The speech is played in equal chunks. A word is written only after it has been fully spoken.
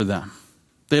them.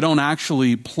 They don't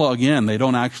actually plug in. They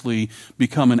don't actually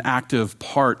become an active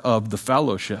part of the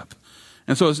fellowship.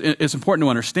 And so it's important to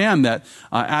understand that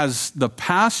as the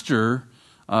pastor,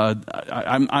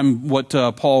 I'm what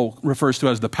Paul refers to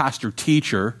as the pastor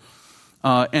teacher.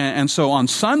 And so on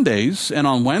Sundays and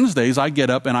on Wednesdays, I get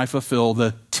up and I fulfill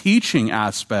the teaching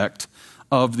aspect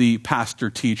of the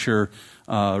pastor-teacher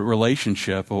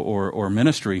relationship or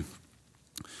ministry.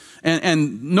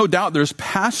 And no doubt there's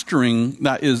pastoring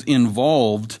that is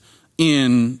involved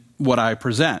in what I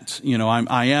present. You know,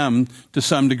 I am to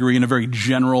some degree, in a very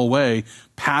general way,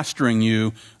 pastoring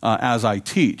you as I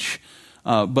teach.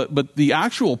 But the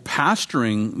actual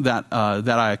pastoring that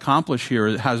I accomplish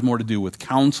here has more to do with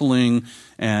counseling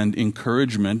and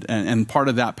encouragement. And part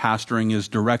of that pastoring is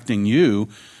directing you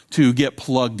to get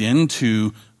plugged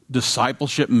into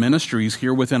discipleship ministries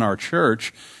here within our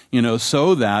church, you know,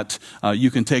 so that you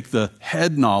can take the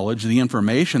head knowledge, the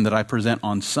information that I present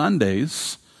on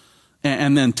Sundays,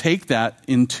 and then take that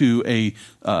into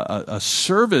a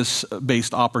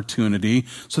service-based opportunity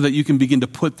so that you can begin to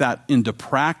put that into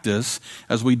practice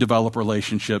as we develop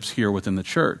relationships here within the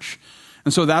church.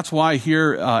 And so that's why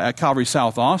here at Calvary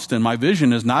South Austin, my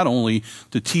vision is not only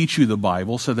to teach you the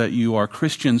Bible so that you are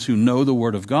Christians who know the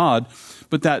Word of God,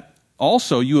 but that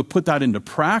also you would put that into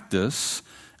practice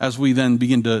as we then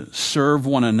begin to serve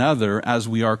one another as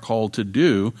we are called to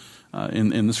do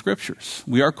in the Scriptures.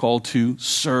 We are called to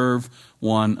serve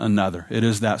one another. It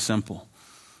is that simple.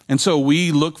 And so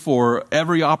we look for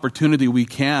every opportunity we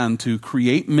can to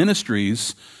create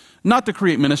ministries, not to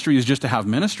create ministries just to have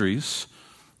ministries.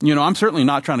 You know, I'm certainly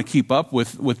not trying to keep up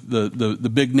with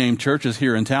the big name churches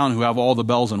here in town who have all the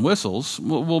bells and whistles.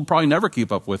 We'll probably never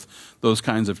keep up with those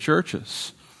kinds of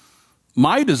churches.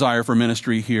 My desire for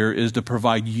ministry here is to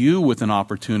provide you with an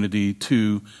opportunity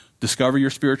to discover your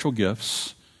spiritual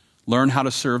gifts, learn how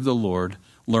to serve the Lord,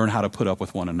 learn how to put up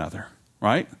with one another,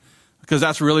 right? Because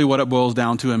that's really what it boils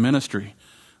down to in ministry.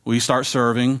 We start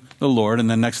serving the Lord, and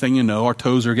then next thing you know, our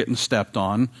toes are getting stepped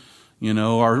on, you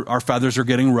know, our feathers are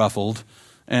getting ruffled.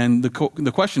 And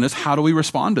the question is, how do we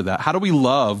respond to that? How do we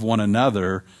love one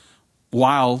another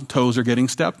while toes are getting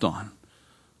stepped on?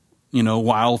 You know,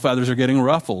 while feathers are getting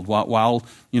ruffled, while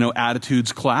you know,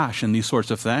 attitudes clash and these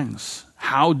sorts of things.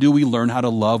 How do we learn how to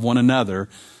love one another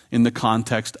in the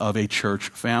context of a church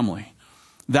family?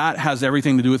 That has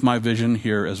everything to do with my vision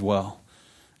here as well.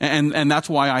 And that's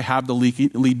why I have the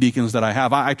lead deacons that I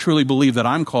have. I truly believe that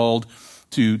I'm called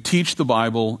to teach the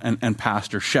Bible and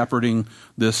pastor, shepherding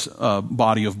this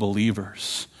body of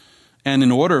believers. And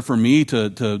in order for me to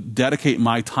dedicate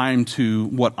my time to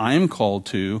what I'm called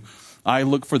to, I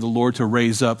look for the Lord to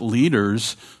raise up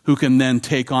leaders who can then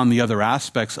take on the other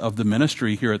aspects of the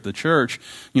ministry here at the church,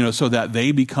 you know, so that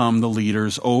they become the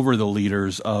leaders over the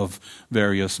leaders of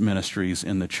various ministries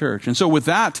in the church. And so with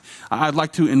that, I'd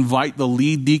like to invite the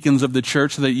lead deacons of the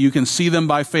church so that you can see them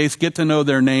by face, get to know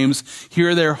their names,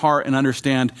 hear their heart, and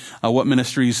understand what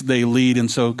ministries they lead. And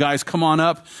so guys, come on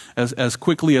up as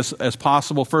quickly as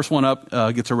possible. First one up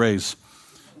gets a raise.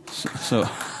 So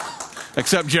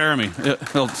except Jeremy.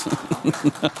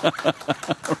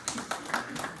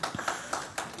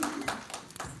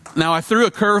 Now, I threw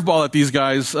a curveball at these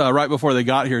guys right before they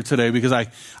got here today because I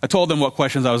told them what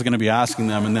questions I was going to be asking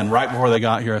them. And then right before they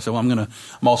got here, I said, well,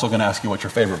 I'm also going to ask you what your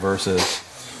favorite verse is.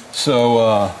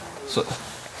 So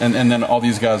then all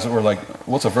these guys were like,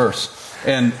 what's a verse?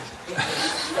 And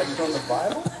like from the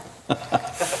Bible?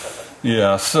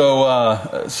 Yeah, so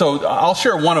I'll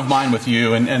share one of mine with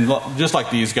you, and just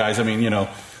like these guys, I mean, you know,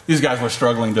 these guys were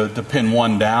struggling to pin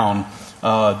one down,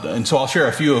 and so I'll share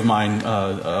a few of mine,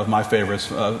 of my favorites.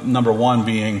 Number one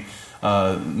being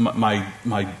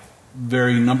my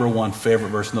very number one favorite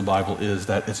verse in the Bible is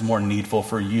that it's more needful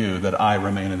for you that I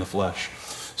remain in the flesh.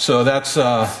 So that's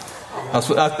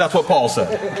what Paul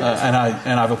said,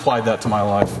 and I've applied that to my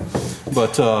life.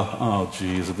 But oh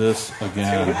geez, this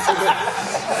again.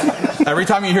 Every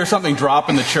time you hear something drop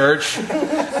in the church,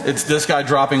 it's this guy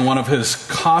dropping one of his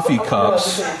coffee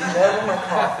cups.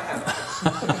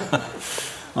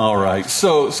 All right.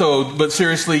 But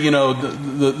seriously, you know,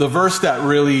 the verse that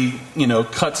really, you know,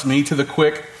 cuts me to the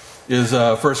quick is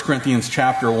 1 Corinthians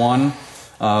chapter 1,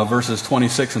 verses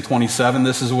 26 and 27.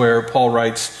 This is where Paul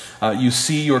writes, you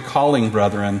see your calling,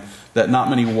 brethren, that not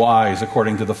many wise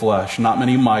according to the flesh, not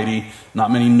many mighty, not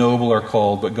many noble are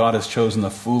called, but God has chosen the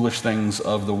foolish things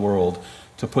of the world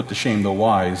to put to shame the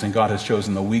wise, and God has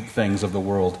chosen the weak things of the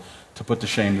world to put to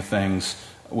shame the things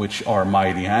which are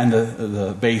mighty, and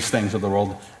the base things of the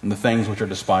world, and the things which are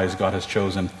despised God has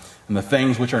chosen, and the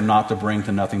things which are not to bring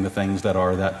to nothing the things that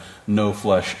are, that no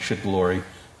flesh should glory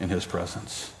in his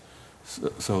presence.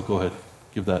 So go ahead.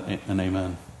 give that an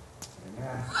amen.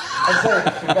 I'd say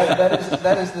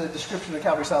that is the description of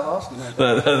Calvary South Austin.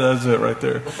 That's it right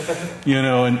there.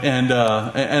 And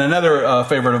another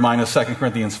favorite of mine is 2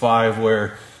 Corinthians 5,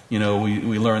 where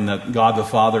we learn that God the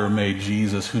Father made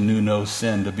Jesus, who knew no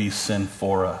sin, to be sin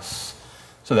for us,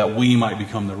 so that we might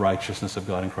become the righteousness of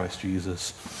God in Christ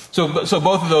Jesus. So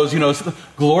both of those,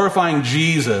 glorifying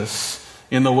Jesus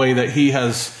in the way that he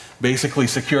has basically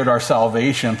secured our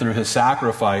salvation through his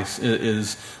sacrifice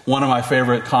is one of my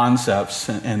favorite concepts,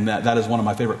 and that is one of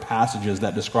my favorite passages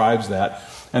that describes that.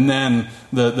 And then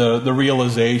the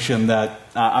realization that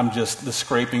I'm just the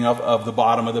scraping of the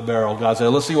bottom of the barrel. God said,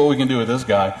 let's see what we can do with this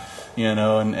guy, and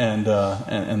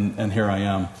here I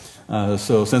am.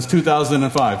 So since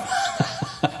 2005,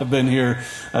 I've been here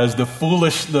as the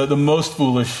most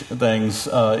foolish things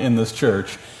in this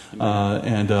church. You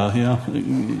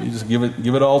just give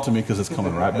it all to me, because it's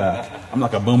coming right back. I'm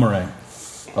like a boomerang,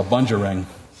 a bungerang.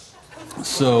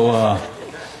 So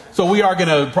we are going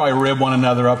to probably rib one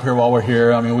another up here while we're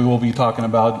here. I mean, we will be talking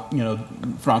about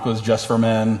Franco's Just for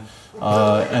Men,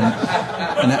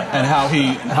 and how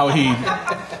he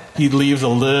leaves a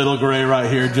little gray right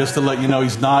here just to let you know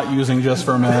he's not using Just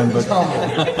for Men, but.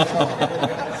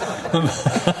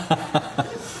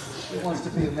 He wants to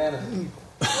be a man of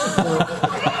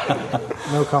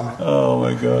No comment. Oh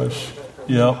my gosh.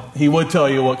 Yep. He would tell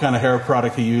you what kind of hair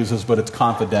product he uses, but it's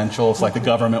confidential. It's like the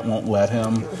government won't let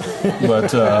him.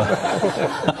 But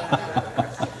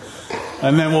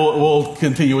and then we'll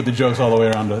continue with the jokes all the way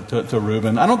around to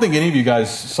Reuben. I don't think any of you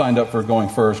guys signed up for going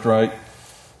first, right?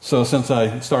 So since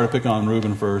I started picking on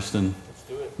Reuben first, and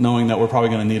knowing that we're probably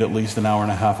going to need at least an hour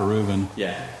and a half of Reuben.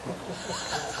 Yeah.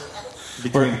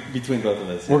 Between both of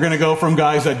us. We're going to go from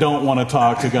guys that don't want to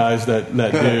talk to guys that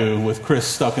do, with Chris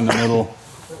stuck in the middle.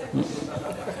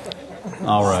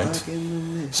 All right.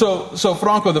 So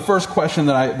Franco, the first question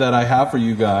that I have for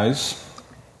you guys,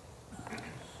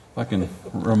 if I can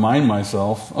remind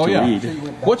myself. Oh yeah.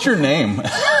 What's your name?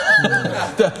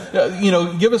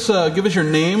 Give us your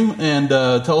name and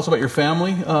tell us about your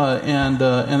family, and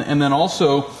then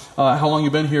also how long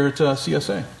you've been here at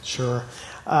CSA. Sure.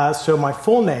 So my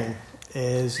full name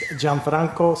is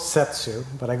Gianfranco Setsu,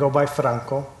 but I go by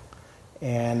Franco,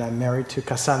 and I'm married to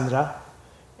Cassandra.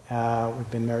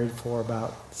 We've been married for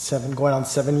about going on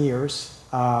 7 years.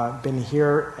 Been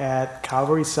here at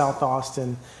Calvary South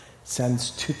Austin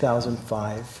since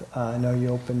 2005. I know you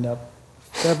opened up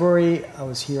February. I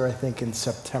was here, I think, in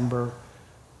September,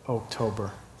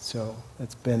 October. So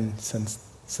it's been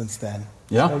since then.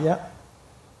 Yeah. So,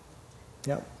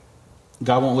 Yep.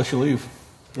 God won't let you leave.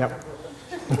 Yep.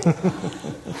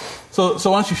 So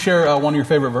why don't you share one of your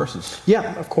favorite verses?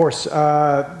 Yeah, of course.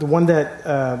 The one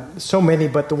that, so many,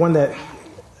 but the one that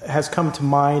has come to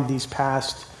mind these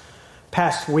past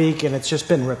week, and it's just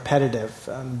been repetitive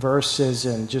verses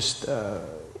and just,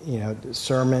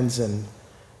 sermons and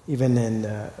even in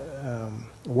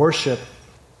worship.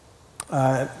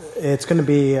 It's going to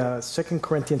be 2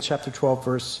 Corinthians chapter 12,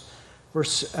 verse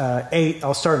 8.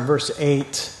 I'll start in verse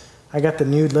 8. I got the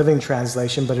New Living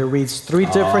Translation, but it reads three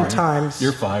different times.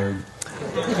 You're fired.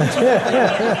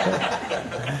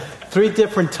 3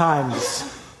 different times,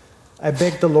 I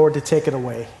begged the Lord to take it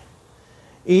away.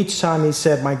 Each time he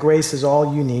said, my grace is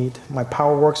all you need. My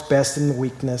power works best in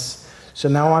weakness. So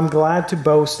now I'm glad to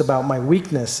boast about my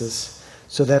weaknesses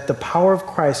so that the power of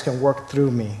Christ can work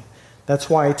through me. That's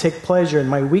why I take pleasure in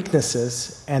my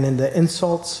weaknesses and in the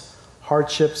insults,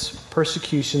 hardships,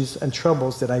 persecutions, and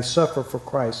troubles that I suffer for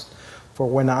Christ. For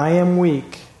when I am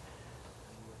weak,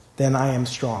 then I am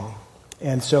strong.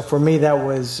 And so for me, that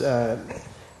was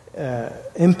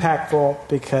impactful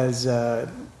because I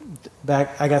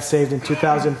got saved in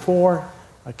 2004.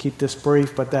 I'll keep this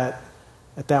brief, but at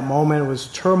that moment it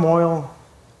was turmoil.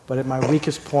 But at my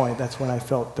weakest point, that's when I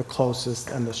felt the closest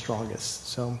and the strongest.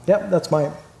 So, yep, that's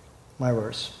my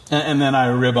verse. And then I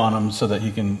rib on him so that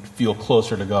he can feel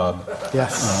closer to God.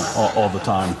 Yes. All the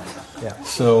time. Yeah.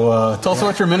 So tell us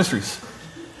about your ministries.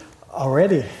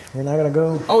 Already? We're not going to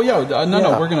go? Oh yeah,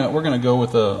 no, we're gonna go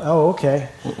with okay.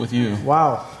 With you.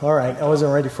 Wow. All right, I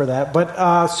wasn't ready for that.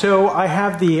 But so I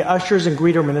have the Ushers and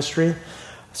Greeter ministry.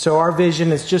 So our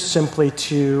vision is just simply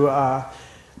to,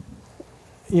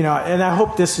 and I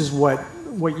hope this is what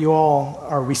you all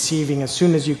are receiving. As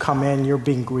soon as you come in, you're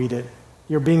being greeted.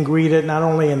 You're being greeted not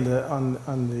only on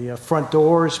the front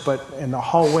doors, but in the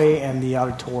hallway and the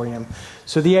auditorium.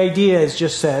 So the idea is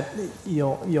just that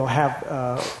you'll have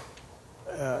a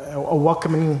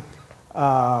welcoming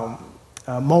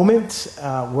moment.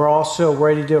 We're also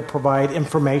ready to provide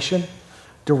information,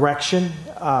 direction.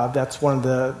 That's one of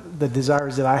the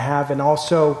desires that I have, and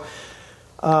also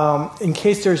in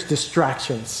case there's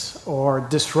distractions or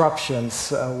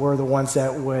disruptions, we're the ones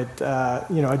that would,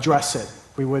 address it.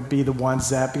 We would be the ones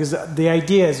that, because the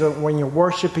idea is that when you're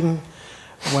worshiping,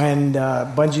 when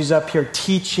Bunjie's up here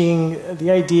teaching,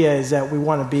 the idea is that we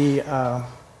want to be,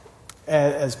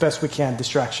 as best we can,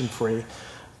 distraction-free.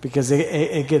 Because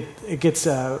it gets,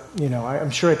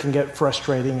 I'm sure it can get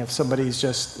frustrating if somebody's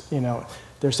just,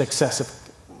 there's excessive,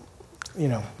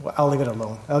 I'll leave it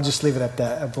alone. I'll just leave it at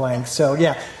that, a blank. So,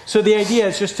 yeah. So the idea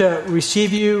is just to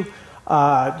receive you,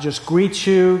 just greet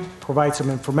you, provide some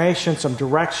information, some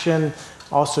direction,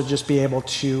 also just be able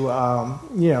to,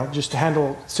 just to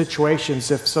handle situations.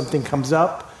 If something comes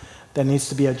up that needs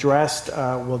to be addressed,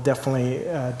 we'll definitely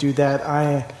do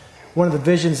that. One of the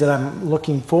visions that I'm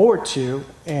looking forward to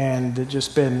and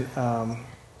just been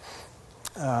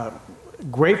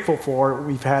grateful for,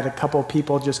 we've had a couple of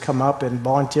people just come up and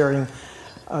volunteering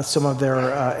some of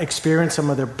their experience, some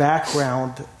of their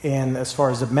background in as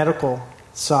far as the medical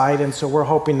side. And so we're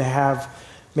hoping to have,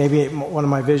 maybe one of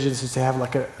my visions is to have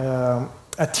like a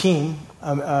team,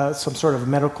 some sort of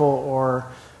medical or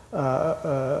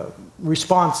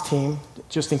response team,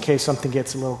 just in case something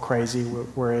gets a little crazy,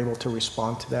 we're able to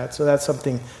respond to that. So that's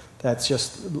something that's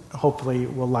just hopefully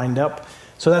will line up.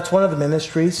 So that's one of the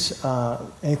ministries.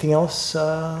 Anything else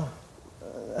I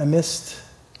missed?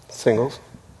 Singles?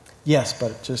 Yes,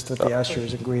 but just with the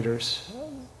ushers and greeters.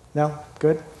 No?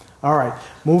 Good? All right.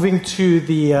 Moving to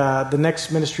the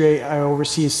next ministry I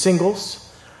oversee is singles.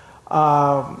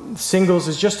 Singles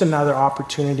is just another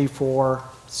opportunity for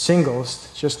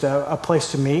singles, just a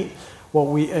place to meet.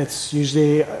 It's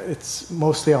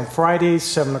mostly on Fridays,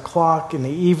 7 o'clock in the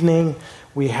evening.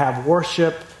 We have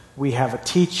worship, we have a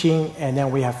teaching, and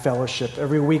then we have fellowship.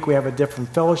 Every week we have a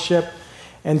different fellowship.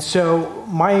 And so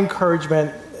my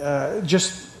encouragement,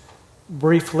 just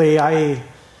briefly, I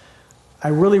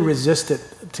really resisted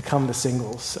to come to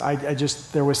singles.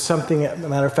 There was something, as a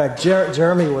matter of fact,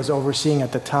 Jeremy was overseeing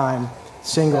at the time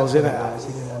singles.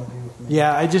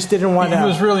 Yeah, I just didn't want to. He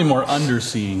was really more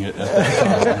underseeing it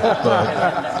at that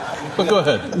time. But go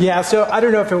ahead. Yeah, so I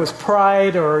don't know if it was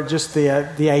pride or just the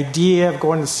idea of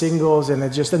going to singles, and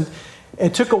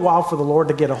it took a while for the Lord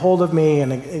to get a hold of me,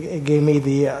 and it gave me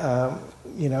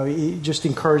He just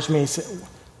encouraged me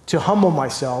to humble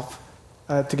myself,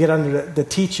 to get under the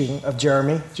teaching of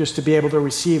Jeremy, just to be able to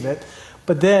receive it,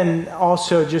 but then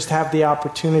also just have the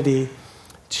opportunity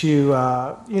to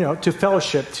to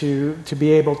fellowship, to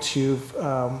be able to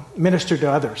minister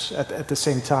to others at the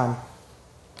same time.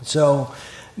 So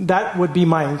that would be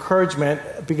my encouragement,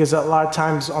 because a lot of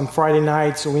times on Friday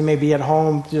nights, we may be at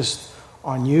home just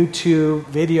on YouTube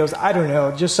videos. I don't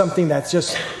know, just something that's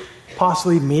just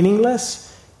possibly meaningless.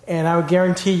 And I would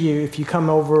guarantee you, if you come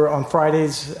over on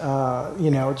Fridays,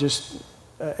 just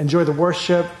enjoy the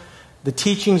worship. The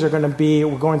teachings are going to be,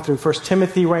 we're going through 1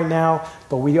 Timothy right now,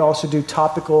 but we also do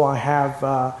topical. I have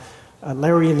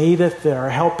Larry and Edith that are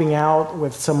helping out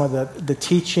with some of the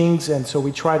teachings, and so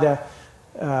we try to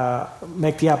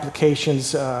make the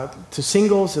applications to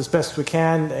singles as best we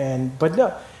can. But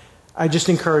no, I just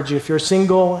encourage you, if you're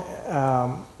single,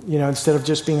 instead of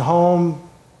just being home,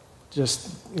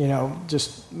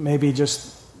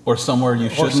 or somewhere you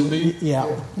shouldn't be. Yeah.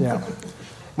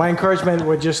 My encouragement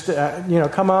would just,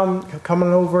 come on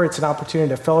over. It's an opportunity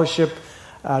to fellowship,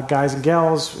 guys and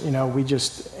gals. We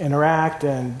just interact,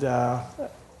 and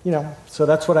so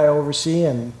that's what I oversee.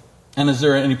 And is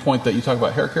there any point that you talk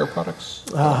about hair care products?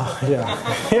 Yeah.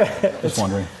 Just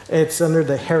wondering. It's under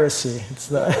the heresy. It's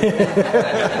the.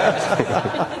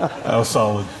 Oh,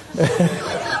 solid.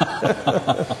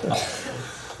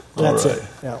 That's it.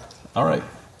 Yeah. All right.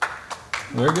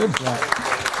 Very good. Yeah.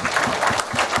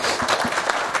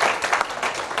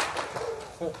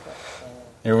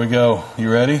 Here we go.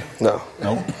 You ready? No.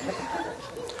 Nope.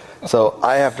 So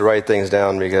I have to write things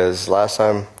down, because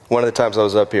one of the times I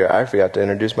was up here, I forgot to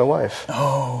introduce my wife.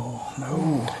 Oh,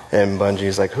 no. And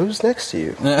Bunjie's like, who's next to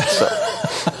you?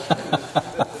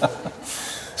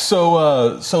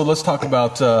 So let's talk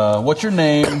about what's your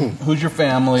name, who's your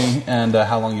family, and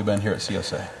how long you've been here at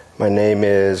CSA. My name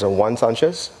is Juan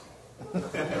Sanchez.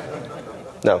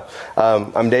 No.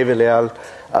 I'm David Leal.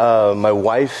 My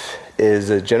wife is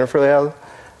Jennifer Leal.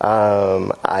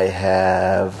 I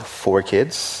have 4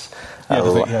 kids. You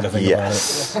had to think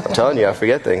yes. about it. I'm telling you, I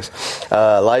forget things.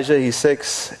 Elijah, he's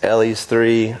 6. Ellie's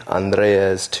 3.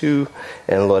 Andrea is 2.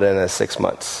 And Lorena is 6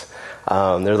 months.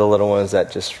 They're the little ones that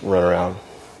just run around.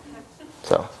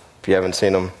 So if you haven't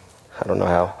seen them, I don't know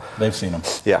how. They've seen them.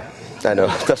 Yeah, I know.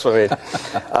 That's what I mean.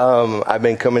 I've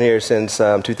been coming here since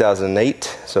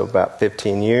 2008, so about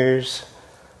 15 years.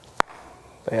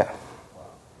 But yeah.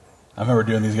 I remember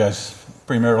doing these guys'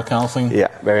 premarital counseling? Yeah,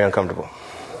 very uncomfortable.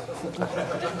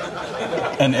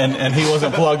 And he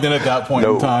wasn't plugged in at that point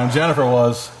in time. Jennifer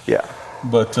was. Yeah.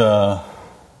 But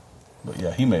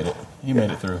yeah, he made it. He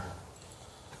made it through.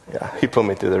 Yeah, he put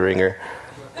me through the ringer.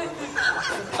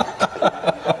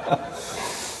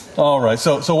 All right.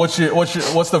 So what's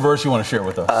the verse you want to share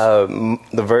with us?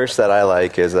 The verse that I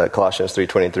like is Colossians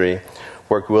 3:23.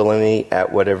 Work willingly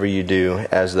at whatever you do,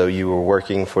 as though you were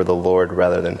working for the Lord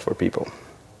rather than for people.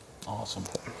 Awesome.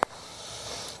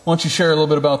 Why don't you share a little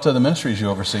bit about the ministries you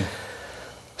oversee?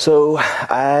 So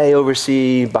I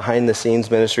oversee behind the scenes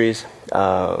ministries,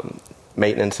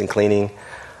 maintenance and cleaning.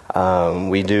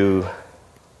 We do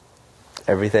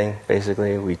everything,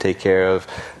 basically. We take care of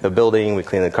the building, we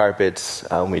clean the carpets,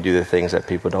 we do the things that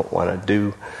people don't want to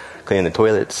do, clean the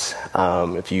toilets.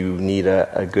 If you need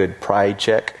a good pride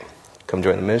check, come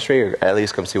join the ministry, or at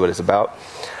least come see what it's about.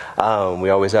 We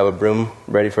always have a broom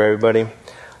ready for everybody.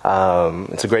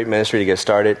 It's a great ministry to get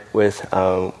started with.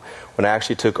 When I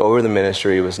actually took over the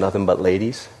ministry, it was nothing but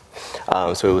ladies.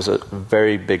 So it was a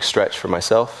very big stretch for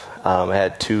myself. I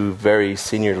had two very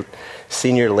senior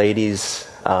ladies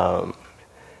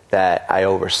that I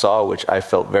oversaw, which I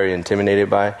felt very intimidated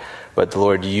by. But the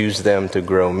Lord used them to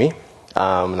grow me,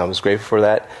 and I was grateful for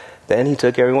that. Then He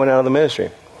took everyone out of the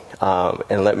ministry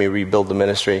and let me rebuild the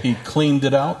ministry. He cleaned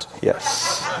it out?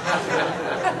 Yes.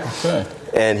 Okay.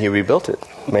 And He rebuilt it,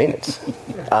 maintenance.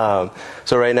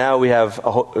 So right now we have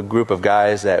a group of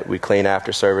guys that we clean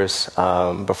after service.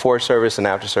 Before service and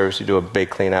after service, we do a big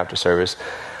clean after service.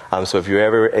 So if you're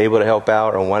ever able to help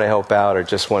out or want to help out or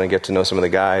just want to get to know some of the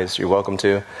guys, you're welcome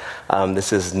to.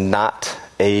 This is not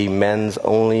a men's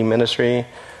only ministry.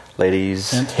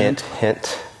 Ladies, hint.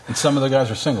 And some of the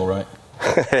guys are single, right?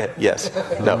 Yes.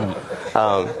 No.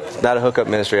 Not a hookup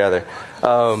ministry either.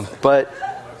 But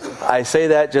I say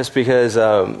that just because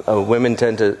women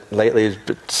tend to lately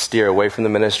steer away from the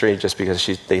ministry just because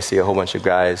they see a whole bunch of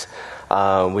guys.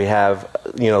 We have,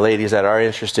 ladies that are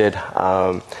interested.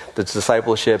 The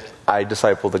discipleship, I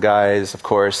disciple the guys, of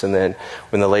course, and then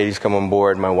when the ladies come on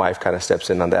board, my wife kind of steps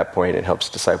in on that point and helps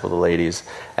disciple the ladies.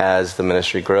 As the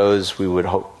ministry grows, we would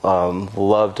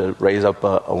love to raise up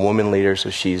a woman leader so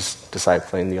she's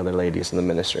discipling the other ladies in the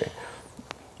ministry.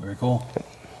 Very cool.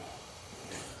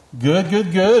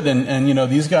 Good.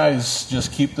 And these guys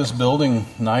just keep this building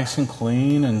nice and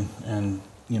clean and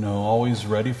always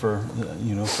ready for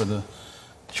the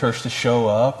church to show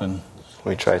up, and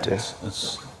we try to.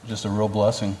 It's just a real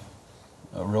blessing.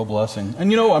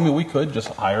 And we could just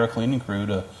hire a cleaning crew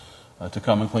to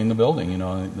come and clean the building.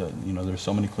 There's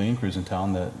so many cleaning crews in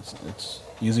town that it's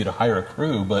easy to hire a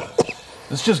crew, but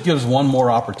this just gives one more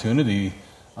opportunity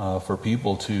for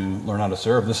people to learn how to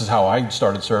serve. This is how I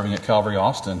started serving at Calvary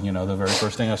Austin. The very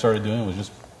first thing I started doing was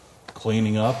just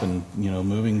cleaning up and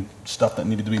moving stuff that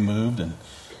needed to be moved and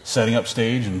setting up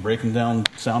stage and breaking down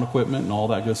sound equipment and all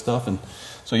that good stuff. And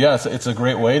so it's a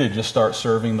great way to just start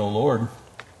serving the Lord.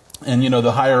 And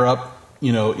the higher up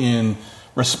in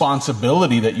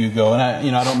responsibility that you go,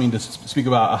 and I don't mean to speak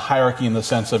about a hierarchy in the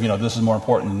sense of this is more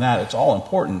important than that. It's all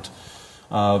important.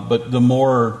 But the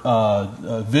more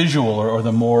visual or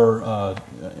the more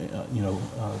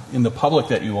in the public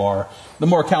that you are, the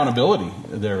more accountability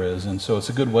there is. And so it's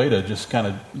a good way to just kind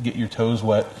of get your toes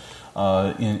wet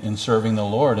in serving the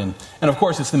Lord. And of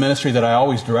course, it's the ministry that I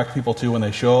always direct people to when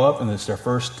they show up, and it's their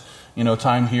first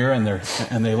time here, and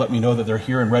they let me know that they're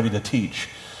here and ready to teach.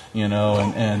 And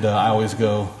I always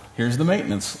go, here's the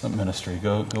maintenance ministry.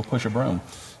 Go push a broom.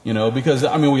 Because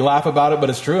we laugh about it, but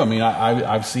it's true.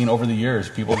 I've seen over the years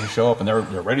people who show up and they're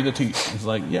ready to teach. It's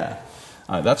like,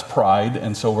 that's pride,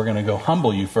 and so we're going to go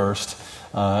humble you first,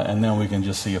 and then we can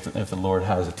just see if the Lord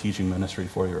has a teaching ministry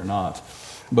for you or not.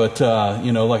 But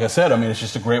like I said, it's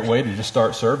just a great way to just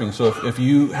start serving. So if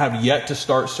you have yet to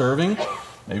start serving,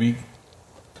 maybe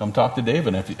come talk to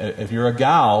David. If you're a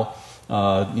gal,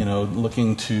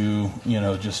 looking to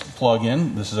just plug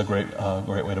in, this is a great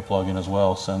way to plug in as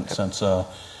well. Since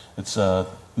it's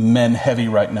men heavy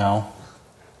right now,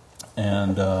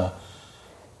 and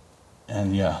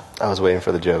yeah. I was waiting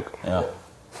for the joke. Yeah.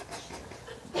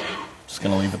 Just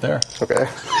gonna leave it there. Okay.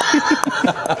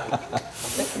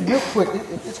 Real quick,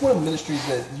 it's one of the ministries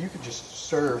that you could just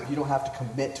serve. You don't have to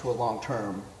commit to a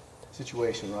long-term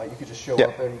situation, right? You could just show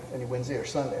up any Wednesday or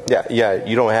Sunday. Right? Yeah.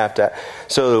 You don't have to.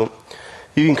 So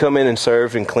you can come in and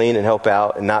serve and clean and help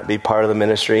out and not be part of the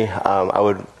ministry. I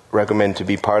would recommend to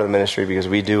be part of the ministry because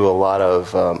we do a lot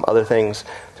of other things.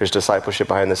 There's discipleship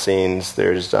behind the scenes.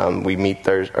 There's we meet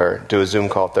or do a Zoom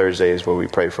call Thursdays where we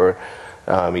pray for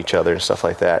each other and stuff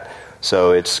like that.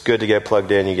 So it's good to get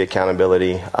plugged in. You get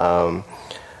accountability.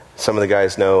 some of the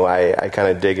guys know, I kind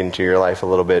of dig into your life a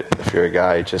little bit if you're a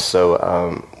guy, just so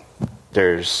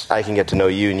I can get to know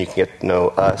you and you can get to know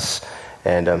us,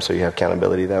 and so you have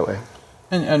accountability that way.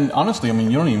 And honestly, I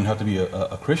mean, you don't even have to be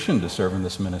a Christian to serve in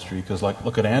this ministry, because, like,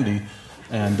 look at Andy,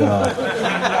 and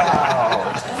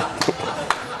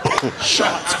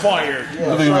shots fired. Yeah,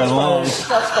 moving right along.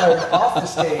 Shots fired off the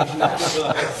stage.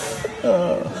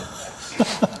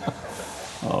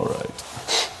 All right.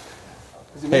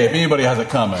 Hey, if anybody has a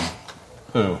comment,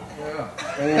 who?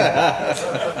 Yeah.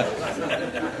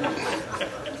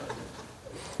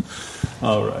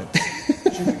 All right.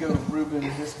 Should we go,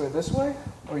 Ruben, this way?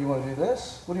 Or you want to do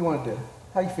this? What do you want to do?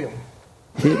 How you feeling?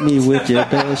 Hit me with your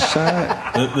best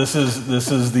shot. This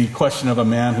is the question of a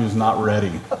man who's not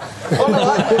ready.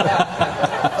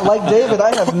 Like David,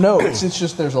 I have notes. It's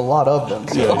just there's a lot of them.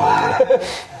 So.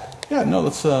 Yeah, no,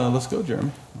 let's go,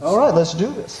 Jeremy. All right, let's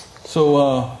do this.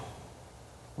 So,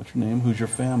 what's your name? Who's your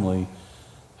family?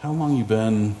 How long you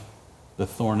been the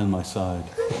thorn in my side?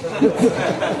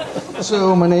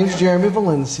 So my name's Jeremy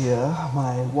Valencia.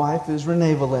 My wife is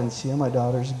Renee Valencia. My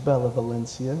daughter's Bella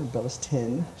Valencia. Bella's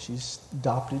 10. She's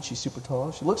adopted. She's super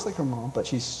tall. She looks like her mom, but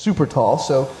she's super tall.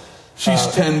 So She's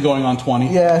 10 going on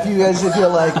 20. yeah, if you're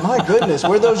like, my goodness,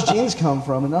 where'd those genes come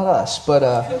from and not us? But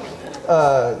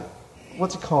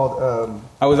what's it called?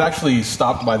 I was actually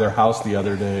stopped by their house the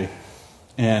other day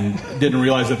and didn't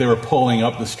realize that they were pulling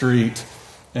up the street.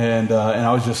 And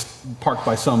I was just parked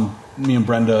by me and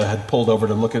Brenda had pulled over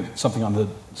to look at something on the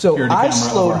security camera. I of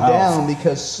slowed our house. down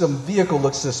because some vehicle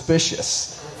looked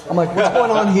suspicious. I'm like, what's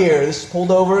going on here? This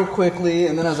pulled over quickly,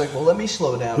 and then I was like, well, let me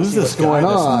slow down. Who's and see this what's going guy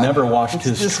that's on. never washed It's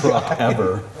his this truck guy.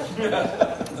 ever?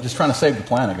 Just trying to save the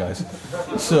planet, guys.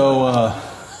 So,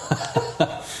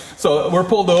 so we're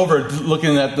pulled over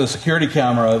looking at the security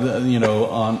camera,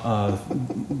 on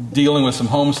dealing with some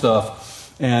home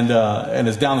stuff, and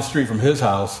it's down the street from his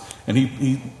house, and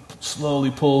he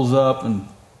slowly pulls up, and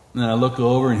then I look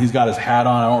over, and he's got his hat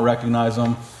on. I don't recognize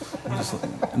him.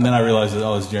 And then I realized that,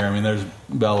 it's Jeremy, and there's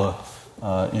Bella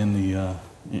in the...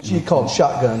 She called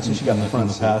shotgun, so she got in the in front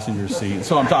the seat. passenger seat.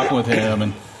 So I'm talking with him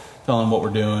and telling him what we're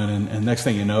doing, and next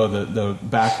thing you know, the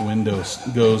back window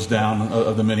goes down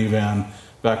of the minivan.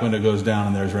 Back window goes down,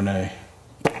 and there's Renee.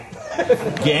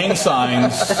 Gang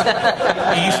signs,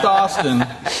 East Austin,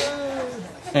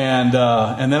 and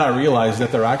then I realized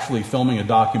that they're actually filming a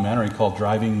documentary called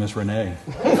 "Driving Miss Renee."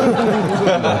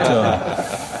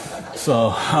 So,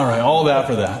 all right, all that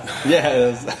for that.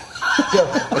 Yeah.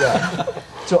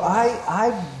 So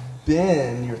I've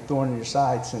been your thorn in your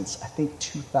side since, I think,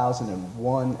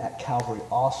 2001 at Calvary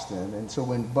Austin. And so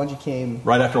when Bungie came...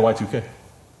 Right after Y2K.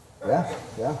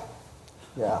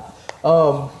 Yeah.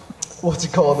 What's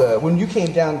it called? When you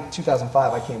came down in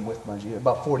 2005, I came with Bungie.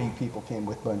 About 40 people came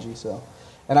with Bungie. So,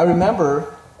 and I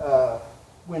remember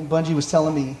when Bungie was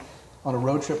telling me on a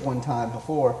road trip one time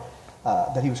before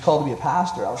that he was called to be a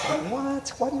pastor. I was like,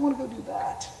 what? Why do you want to go do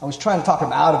that? I was trying to talk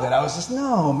him out of it. I was just,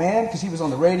 no, man, because he was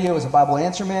on the radio as a Bible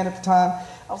answer man at the time.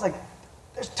 I was like,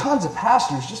 there's tons of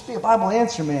pastors. Just be a Bible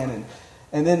answer man.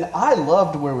 And then I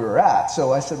loved where we were at.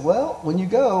 So I said, well, when you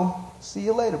go, see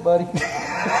you later, buddy.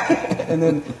 And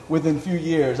then within a few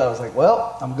years, I was like,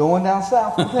 well, I'm going down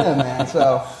south with him, man.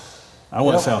 So I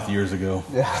went south years ago.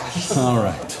 yeah. All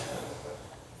right.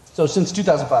 So since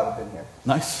 2005, I've been here.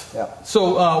 Nice. Yeah.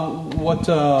 So, what's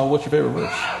your favorite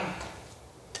verse?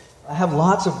 I have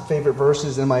lots of favorite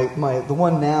verses, and the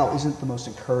one now isn't the most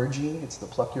encouraging. It's the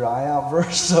pluck your eye out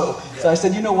verse. So I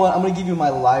said, you know what? I'm going to give you my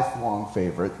lifelong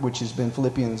favorite, which has been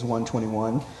Philippians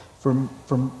 1:21.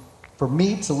 For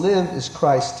me to live is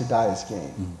Christ, to die is gain.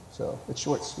 Mm-hmm. So it's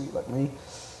short, sweet, like me,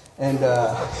 and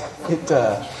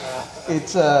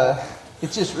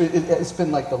it's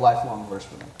been like the lifelong verse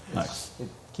for me. Nice. It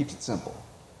keeps it simple.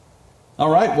 All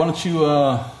right. Why don't you?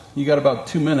 You got about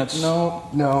 2 minutes. No.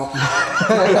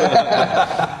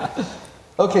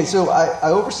 Okay, so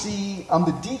I'm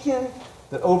the deacon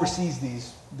that oversees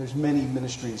these. There's many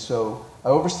ministries. So I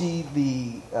oversee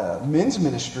the men's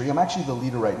ministry. I'm actually the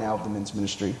leader right now of the men's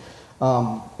ministry.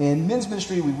 And men's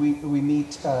ministry, we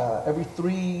meet the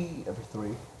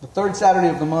third Saturday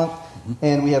of the month. Mm-hmm.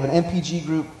 And we have an MPG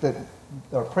group that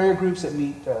are prayer groups that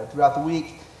meet throughout the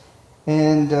week.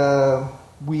 And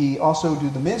we also do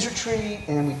the men's retreat,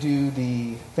 and we do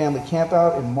the family camp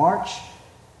out in March.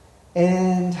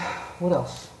 And what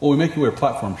else? Well, we make you wear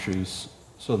platform shoes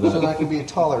so that I can be a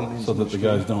taller men's so that the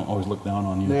ministry. guys don't always look down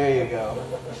on you. There you go.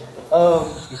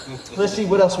 Let's see,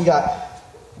 what else we got?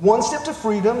 One Step to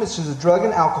Freedom. This is a drug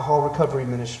and alcohol recovery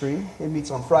ministry. It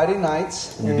meets on Friday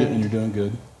nights. And you're doing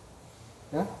good.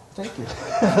 Yeah, thank you.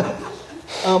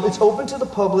 It's open to the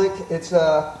public. It's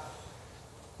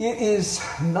It is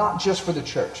not just for the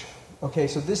church. Okay,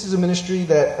 so this is a ministry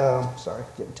that, sorry,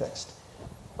 getting text.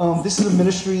 This is a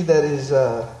ministry that is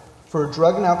for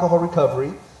drug and alcohol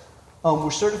recovery.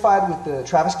 We're certified with the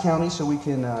Travis County, so we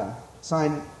can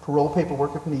sign parole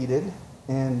paperwork if needed.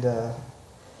 And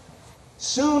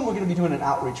soon we're going to be doing an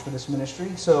outreach for this ministry.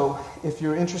 So if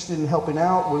you're interested in helping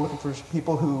out, we're looking for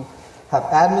people who have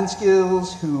admin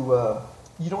skills, who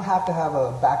you don't have to have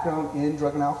a background in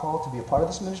drug and alcohol to be a part of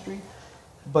this ministry,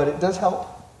 but it does help.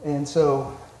 And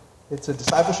so it's a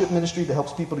discipleship ministry that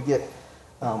helps people to get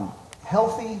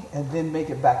healthy and then make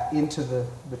it back into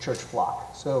the church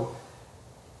flock. So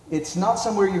it's not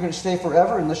somewhere you're going to stay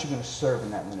forever unless you're going to serve in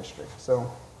that ministry.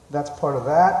 So that's part of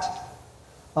that.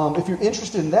 If you're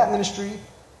interested in that ministry,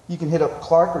 you can hit up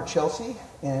Clark or Chelsea,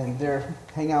 and they're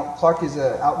hang out. Clark is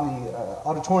out in the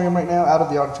auditorium right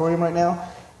now,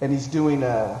 and he's doing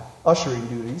ushering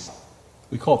duties.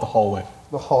 We call it the hallway.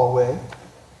 The hallway.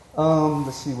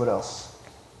 Let's see what else.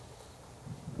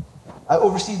 I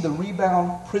oversee the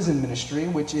Rebound Prison Ministry,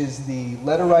 which is the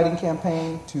letter writing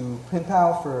campaign to Pen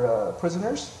Pal for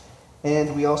prisoners.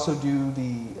 And we also do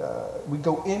we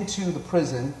go into the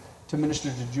prison to minister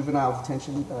to juvenile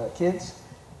detention kids.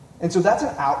 And so that's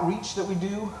an outreach that we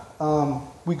do.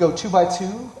 We go 2 by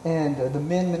 2, and the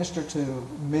men minister to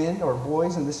men or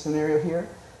boys in this scenario here.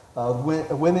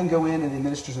 Women go in and they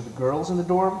minister to the girls in the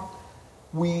dorm.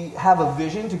 We have a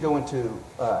vision to go into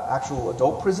actual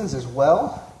adult prisons as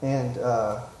well. And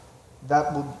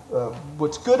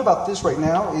what's good about this right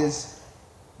now is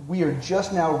we are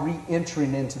just now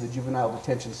re-entering into the juvenile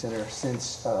detention center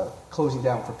since closing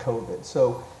down for COVID.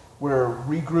 So we're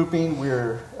regrouping,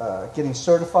 we're getting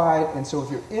certified, and so if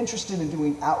you're interested in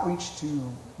doing outreach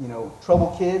to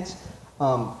troubled kids,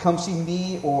 come see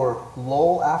me or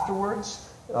Lowell afterwards.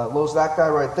 Lowell's that guy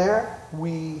right there.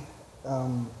 We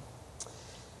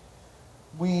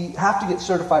have to get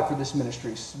certified for this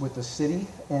ministry with the city,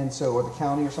 and so or the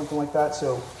county or something like that.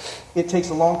 So it takes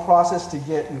a long process to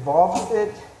get involved with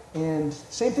it. And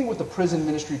same thing with the prison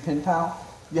ministry, Pen Pal.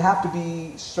 You have to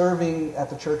be serving at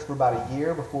the church for about a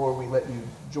year before we let you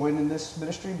join in this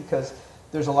ministry, because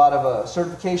there's a lot of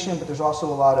certification, but there's also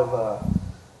a lot of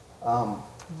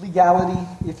legality,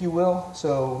 if you will.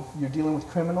 So you're dealing with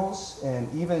criminals, and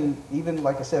even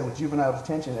like I said, with juvenile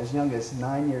detention, as young as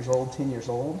 9 years old, 10 years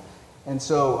old. And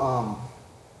so,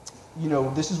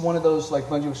 this is one of those, like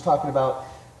Bungie was talking about,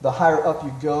 the higher up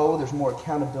you go, there's more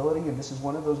accountability, and this is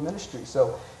one of those ministries.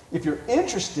 So if you're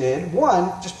interested,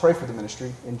 one, just pray for the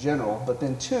ministry in general, but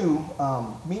then two,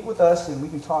 meet with us and we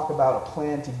can talk about a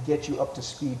plan to get you up to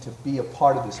speed to be a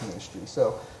part of this ministry.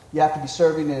 So you have to be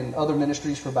serving in other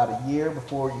ministries for about a year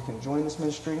before you can join this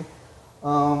ministry.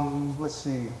 Let's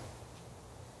see.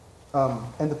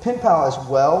 And the Pen Pal as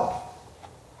well.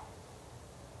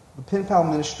 The Pen Pal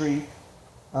ministry,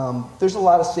 there's a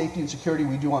lot of safety and security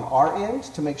we do on our end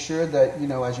to make sure that,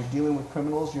 as you're dealing with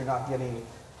criminals, you're not getting,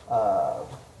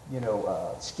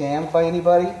 scammed by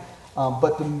anybody.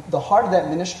 But the heart of that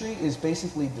ministry is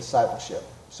basically discipleship.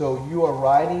 So you are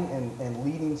riding and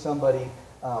leading somebody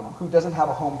who doesn't have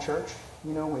a home church,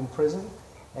 in prison,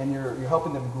 and you're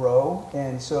helping them grow.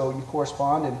 And so you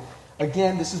correspond. And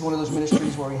again, this is one of those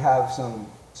ministries where we have some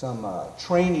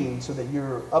training so that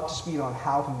you're up to speed on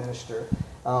how to minister.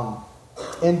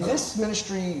 And this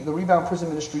ministry, the Rebound Prison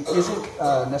Ministry, isn't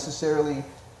necessarily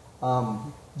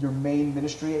your main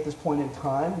ministry at this point in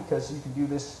time, because you can do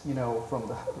this,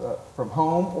 from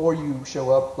home, or you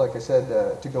show up, like I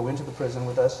said, to go into the prison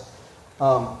with us.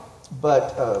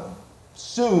 But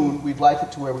soon, we'd like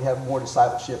it to where we have more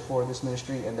discipleship for this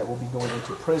ministry, and that we'll be going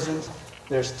into prisons.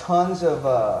 There's tons of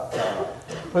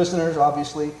prisoners,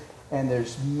 obviously, and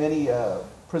there's many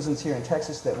prisons here in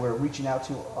Texas that we're reaching out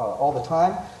to all the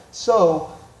time.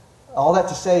 So all that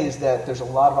to say is that there's a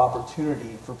lot of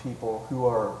opportunity for people who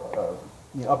are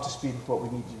up to speed with what we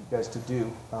need you guys to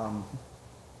do.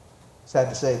 Sad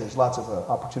to say, there's lots of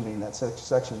opportunity in that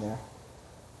section there.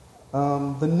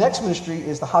 The next ministry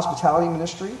is the hospitality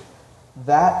ministry.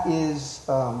 That is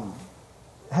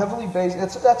heavily based.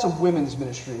 That's a women's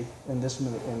ministry in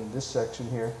this section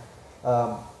here.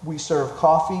 We serve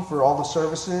coffee for all the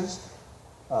services.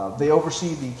 They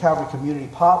oversee the Calvary Community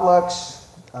Potlucks,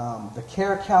 the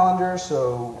care calendar.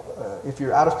 So if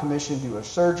you're out of commission due to a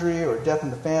surgery or death in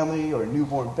the family or a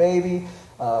newborn baby,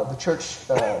 the church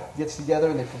gets together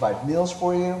and they provide meals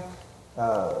for you.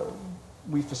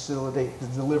 We facilitate the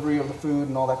delivery of the food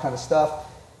and all that kind of stuff.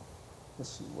 Let's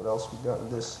see what else we got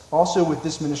with this. Also with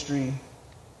this ministry,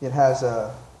 it has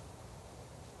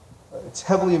it's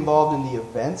heavily involved in the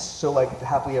events. So like the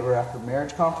Happily Ever After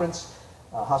Marriage Conference,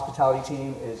 hospitality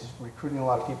team is recruiting a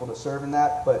lot of people to serve in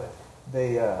that. But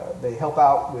They help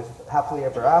out with Happily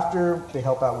Ever After. They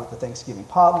help out with the Thanksgiving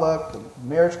potluck, the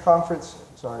marriage conference.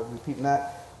 Sorry, repeating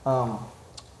that.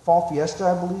 Fall Fiesta,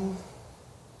 I believe.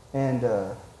 And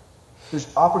there's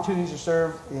opportunities to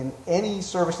serve in any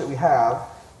service that we have.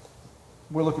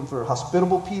 We're looking for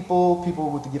hospitable people, people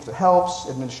with the gift of helps,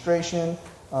 administration.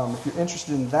 If you're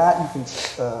interested in that, you can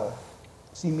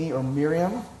see me or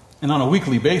Miriam. And on a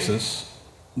weekly basis,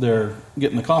 they're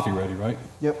getting the coffee ready, right?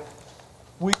 Yep.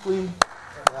 Weekly.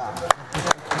 Yeah.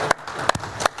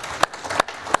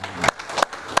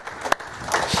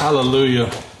 Hallelujah.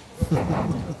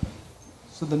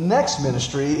 So the next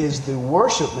ministry is the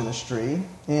worship ministry,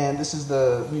 and this is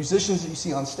the musicians that you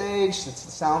see on stage. It's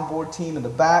the soundboard team in the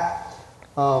back.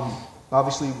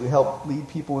 Obviously, we help lead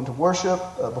people into worship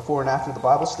before and after the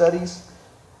Bible studies.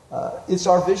 It's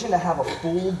our vision to have a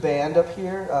full band up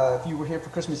here. If you were here for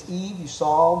Christmas Eve, you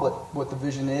saw what the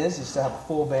vision is to have a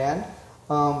full band.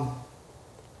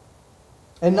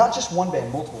 And not just one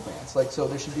band, multiple bands. So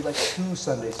there should be 2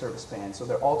 Sunday service bands, so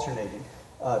they're alternating.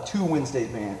 2 Wednesday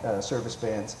service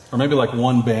bands. Or maybe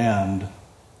one band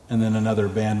and then another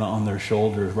band on their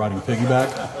shoulders riding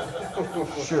piggyback.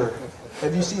 Sure.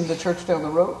 Have you seen the church down the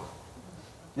road?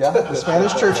 Yeah, the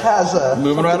Spanish church has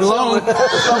moving right along. Something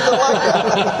like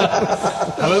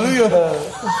that. Hallelujah.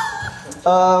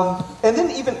 And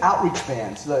then even outreach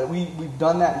bands. We've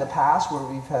done that in the past where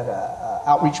we've had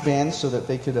outreach bands so that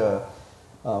they could.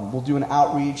 We'll do an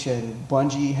outreach, and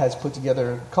Bungie has put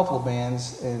together a couple of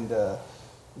bands, and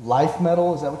life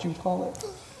metal, is that what you would call it?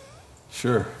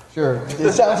 Sure. Sure.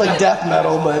 It sounds like death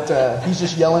metal, but he's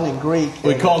just yelling in Greek.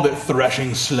 We called it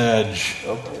threshing sledge.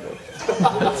 Okay.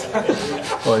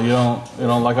 Well, you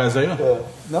don't like Isaiah?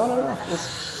 No.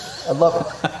 I love it.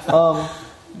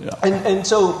 Yeah. And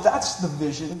so that's the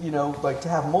vision, to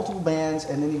have multiple bands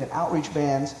and then even outreach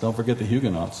bands. Don't forget the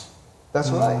Huguenots. That's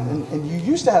right. And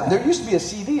there used to be a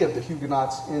CD of the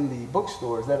Huguenots in the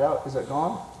bookstore. Is that out? Is that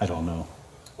gone? I don't know.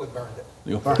 We burned it.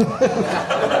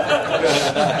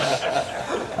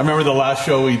 I remember the last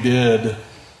show we did.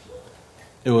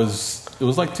 It was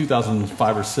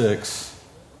 2005 or 6.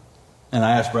 And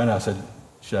I asked Brenda, I said,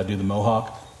 should I do the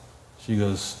Mohawk? She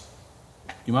goes,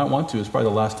 you might want to. It's probably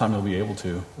the last time you'll be able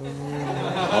to.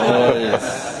 Oh,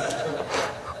 yes.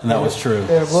 And that was true.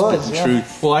 It was, yeah.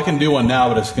 Truth. Well, I can do one now,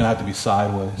 but it's going to have to be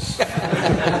sideways.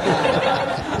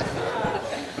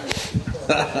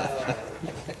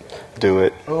 Do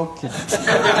it. Okay.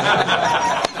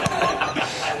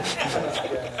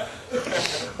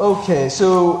 Okay,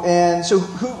 so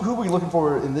who we're looking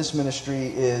for in this ministry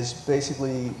is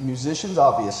basically musicians,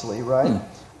 obviously, right?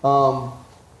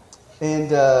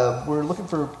 And we're looking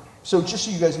for. So just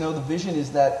so you guys know, the vision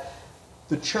is that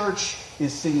the church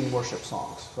is singing worship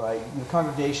songs, right? The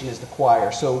congregation is the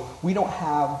choir. So we don't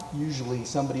have usually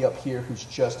somebody up here who's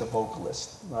just a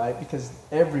vocalist, right? Because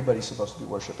everybody's supposed to be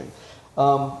worshiping.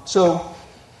 So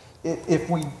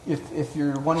if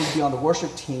you're wanting to be on the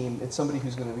worship team, it's somebody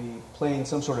who's going to be playing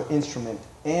some sort of instrument.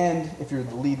 And if you're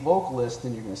the lead vocalist,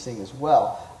 then you're going to sing as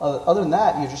well. Other than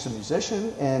that, you're just a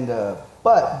musician.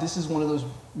 But this is one of those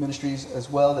ministries as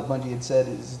well that Bungie had said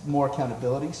is more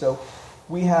accountability. So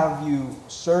we have you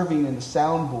serving in the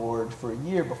soundboard for a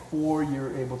year before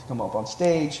you're able to come up on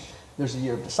stage. There's a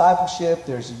year of discipleship.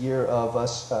 There's a year of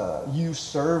us, you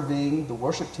serving the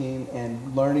worship team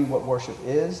and learning what worship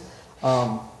is.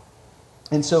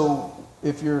 And so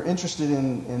if you're interested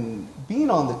in being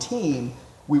on the team,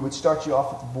 we would start you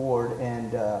off at the board.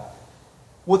 And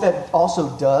what that also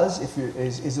does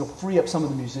is it'll free up some of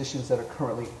the musicians that are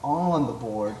currently on the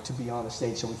board to be on the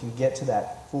stage so we can get to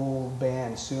that full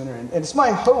band sooner. And it's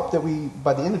my hope that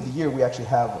by the end of the year, we actually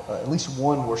have at least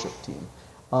one worship team.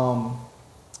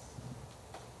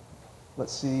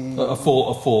 Let's see. A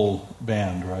full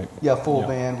band, right? Yeah, full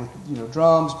band with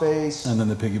drums, bass. And then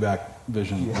the piggyback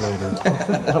vision later.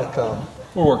 That'll come.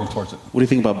 We're working towards it. What do you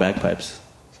think about bagpipes?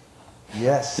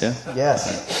 Yes. Yeah?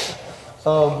 Yes.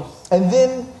 And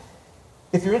then,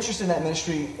 if you're interested in that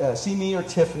ministry, see me or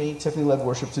Tiffany. Tiffany led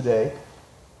worship today.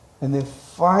 And then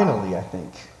finally, I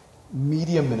think,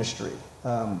 media ministry.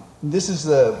 This is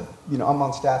I'm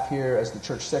on staff here as the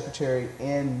church secretary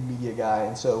and media guy.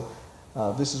 And so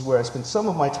this is where I spend some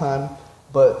of my time.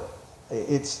 But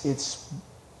it's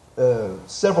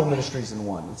several ministries in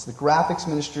one. It's the graphics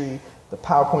ministry, the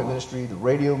PowerPoint ministry, the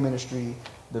radio ministry,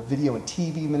 the video and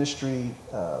TV ministry,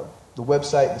 the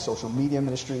website, the social media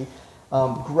ministry.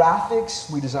 Graphics,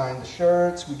 we design the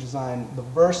shirts, we design the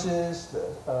verses,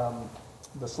 the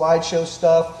slideshow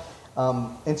stuff.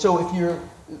 And so if you're a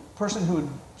person who would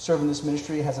serve in this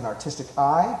ministry has an artistic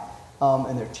eye,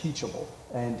 and they're teachable.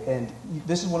 And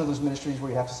this is one of those ministries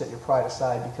where you have to set your pride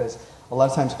aside because A lot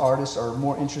of times artists are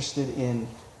more interested in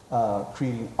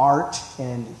creating art,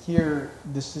 and here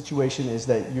this situation is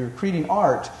that you're creating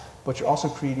art, but you're also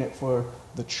creating it for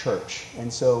the church.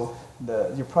 And so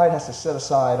your pride has to set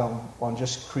aside on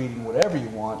just creating whatever you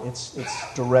want. It's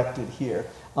directed here.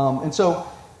 And so,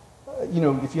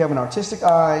 if you have an artistic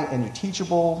eye and you're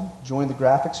teachable, join the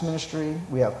graphics ministry.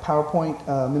 We have PowerPoint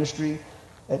ministry.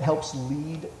 It helps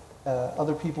lead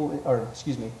other people,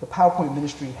 the PowerPoint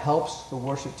ministry helps the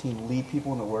worship team lead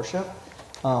people in the worship.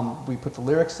 We put the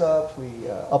lyrics up, we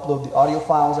upload the audio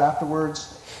files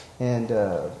afterwards, and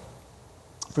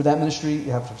for that ministry, you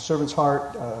have a servant's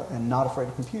heart and not afraid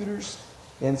of computers.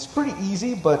 And it's pretty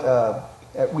easy, but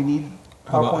we need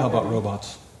PowerPoint. How about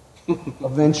robots?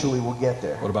 Eventually, we'll get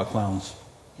there. What about clowns?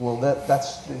 Well,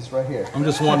 that's right here. I'm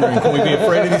just wondering, can we be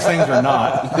afraid of these things or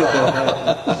not?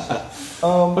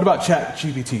 What about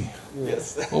ChatGPT?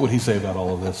 Yes. What would he say about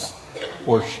all of this?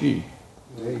 Or she?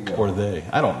 There you go. Or they?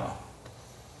 I don't know.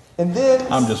 And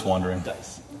then I'm just wondering.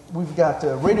 we've got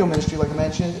radio ministry, like I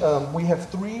mentioned. We have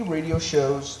 3 radio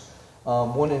shows.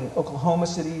 One in Oklahoma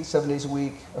City, 5 days a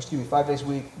week.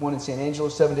 One in San Angelo,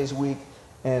 7 days a week.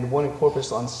 And one in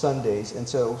Corpus on Sundays. And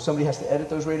so somebody has to edit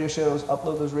those radio shows,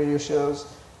 upload those radio shows.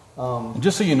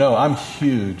 Just so you know, I'm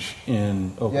huge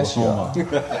in Oklahoma. Yes,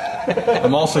 you are.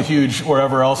 I'm also huge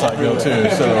wherever else I go too.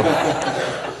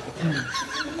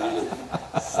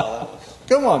 So,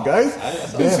 come on, guys,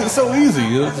 this is so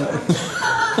easy.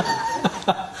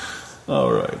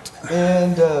 All right.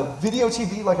 And video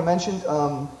TV, like I mentioned,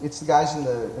 it's the guys in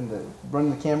the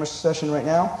running the camera session right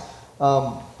now.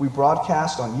 We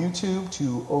broadcast on YouTube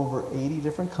to over 80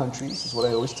 different countries, is what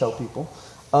I always tell people.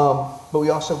 But we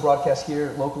also broadcast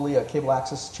here locally at Cable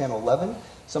Access Channel 11.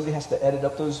 Somebody has to edit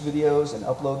up those videos and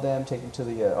upload them, take them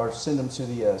to or send them to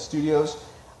the studios.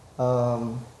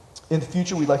 In the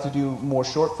future, we'd like to do more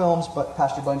short films, but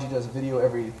Pastor Bungie does a video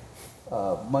every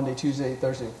Monday, Tuesday,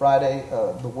 Thursday, and Friday.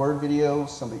 The Word videos,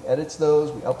 somebody edits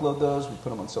those, we upload those, we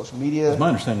put them on social media. It's my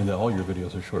understanding that all your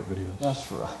videos are short videos.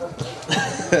 That's right.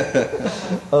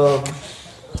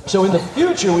 So in the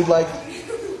future, we'd like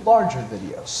larger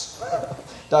videos.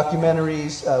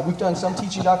 Documentaries. We've done some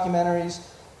teaching documentaries,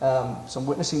 some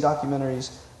witnessing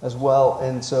documentaries as well.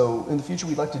 And so in the future,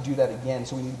 we'd like to do that again,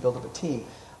 so we need to build up a team.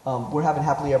 We're having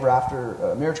Happily Ever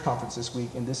After marriage conference this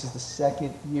week, and this is the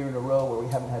second year in a row where we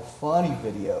haven't had funny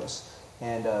videos.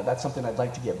 And that's something I'd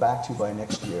like to get back to by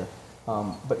next year.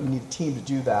 But you need a team to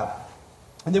do that.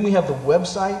 And then we have the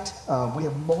website. We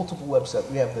have multiple websites.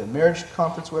 We have the marriage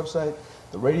conference website,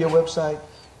 the radio website,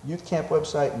 youth camp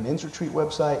website, men's retreat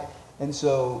website, and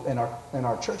so and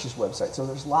our church's website. So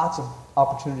there's lots of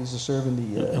opportunities to serve in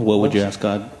the. And what would you ask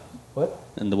God? What?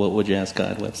 And the What Would You Ask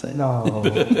God website? No.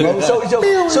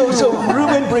 So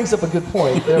Ruben brings up a good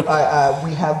point.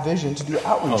 We have vision to do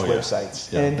outreach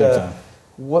websites, Yeah, and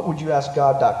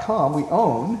whatwouldyoaskgod.com we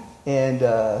own. And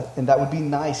that would be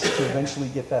nice to eventually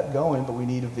get that going, but we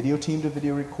need a video team to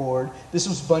video record. This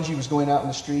was Bungie was going out in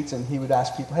the streets, and he would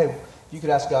ask people, hey, if you could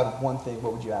ask God one thing,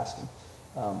 what would you ask him?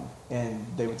 And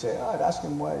they would say, I'd ask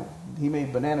him why he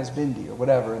made bananas bindi or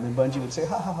whatever. And then Bungie would say,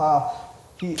 ha ha ha,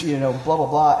 he, blah blah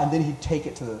blah, and then he'd take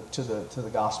it to the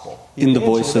gospel. In the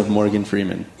voice of Morgan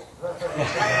Freeman. Right?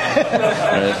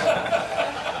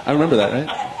 I remember that, right?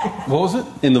 What was it?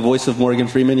 In the voice of Morgan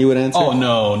Freeman, you would answer? Oh,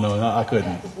 no, I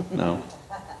couldn't. No.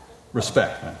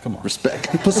 Respect, man. Come on.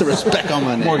 Respect. Put some respect on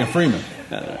my name. Morgan Freeman.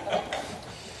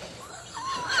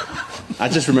 I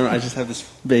just remember, I just have this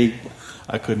vague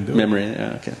I couldn't do memory. it.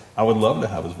 Yeah, okay. I would love to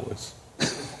have his voice.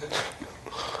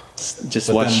 Just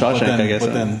watch Shawshank, I guess.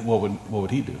 But then what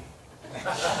would he do?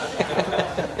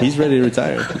 He's ready to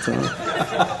retire. That's all.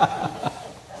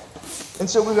 And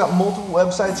so we've got multiple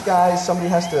websites, guys. Somebody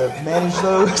has to manage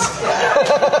those.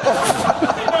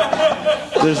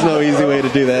 There's no easy way to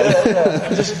do that. Yeah.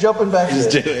 Just jumping back.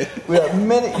 Just do it. We have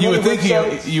many. You would think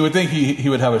websites. he would think he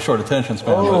would have a short attention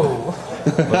span,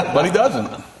 but he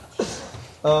doesn't.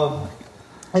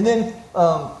 And then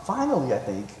finally, I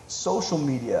think social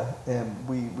media, and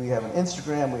we have an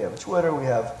Instagram, we have a Twitter, we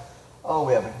have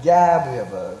a Gab, we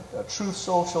have a Truth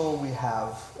Social, we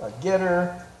have a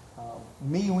Getter,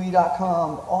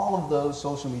 MeWe.com. All of those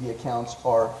social media accounts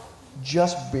are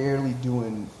just barely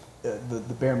doing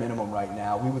the bare minimum right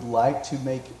now. We would like to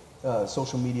make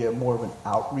social media more of an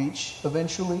outreach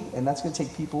eventually, and that's going to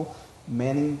take people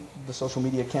manning the social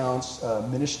media accounts,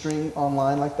 ministering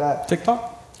online like that.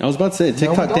 TikTok? I was about to say,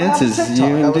 TikTok No, we don't have dances. TikTok. You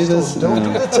want to do this? Don't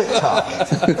do the TikTok.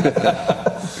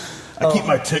 I keep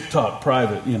my TikTok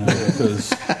private, because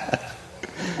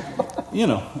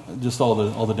just all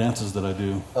the dances that I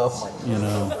do. Oh my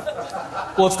God.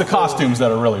 Well, it's the costumes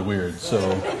that are really weird. So,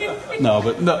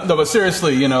 but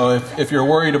seriously, if you're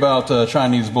worried about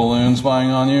Chinese balloons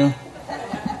spying on you, you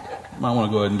might want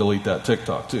to go ahead and delete that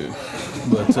TikTok too.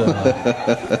 But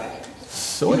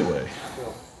so anyway,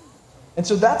 and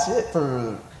so that's it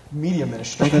for media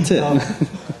ministry. That's it.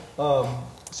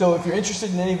 So if you're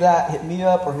interested in any of that, hit me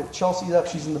up or hit Chelsea up.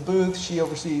 She's in the booth. She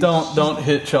oversees. Don't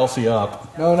hit Chelsea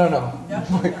up. No.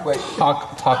 Wait.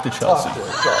 Talk to Chelsea.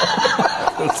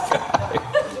 This guy.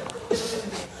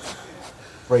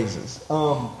 Phrases.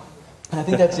 And I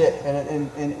think that's it.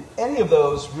 And any of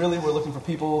those, really, we're looking for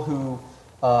people who,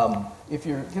 if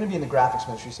you're going to be in the graphics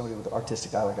ministry, somebody with an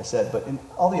artistic eye, like I said, but in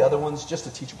all the other ones, just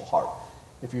a teachable heart.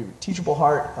 If you're a teachable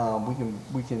heart,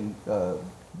 we can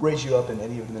raise you up in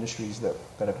any of the ministries that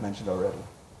I've mentioned already.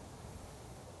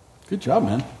 Good job,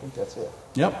 man. I think that's it.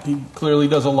 Yep, he clearly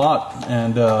does a lot,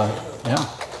 and yeah.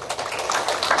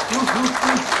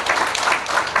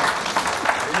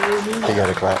 You got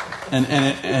to clap.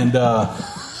 And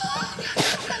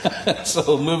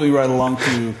so moving right along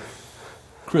to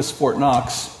Chris Fort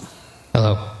Knox.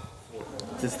 Hello.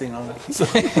 Is this thing on?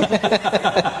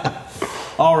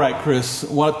 All right, Chris.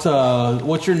 What's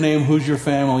your name? Who's your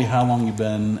family? How long you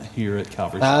been here at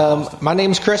Calvary? My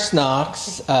name's Chris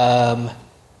Knox.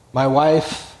 My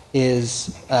wife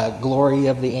is Glory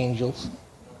of the Angels,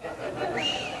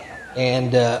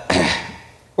 and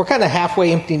we're kind of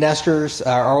halfway empty nesters.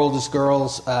 Our oldest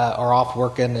girls are off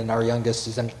working, and our youngest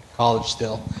is in college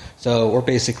still. So we're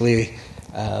basically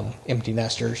empty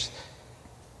nesters.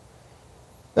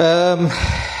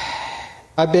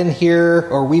 I've been here,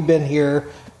 or we've been here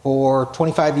for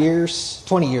 25 years,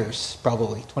 20 years,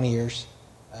 probably 20 years.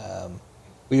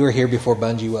 We were here before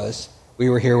Bungee was. We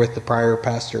were here with the prior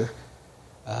pastor.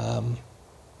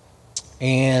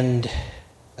 And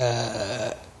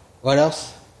what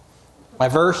else? My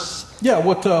verse? Yeah,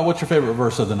 what's your favorite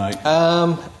verse of the night?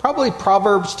 Probably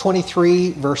Proverbs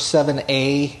 23, verse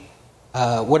 7a.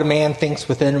 What a man thinks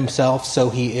within himself, so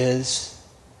he is.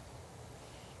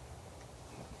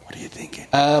 What are you thinking?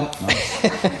 I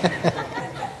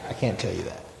can't tell you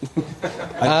that.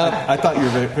 I thought your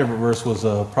favorite verse was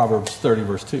Proverbs 30,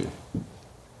 verse 2.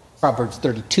 Proverbs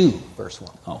 32, verse 1.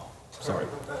 Oh, sorry.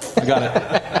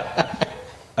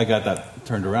 I got that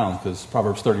turned around because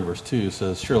Proverbs 30, verse 2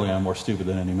 says, "Surely I'm more stupid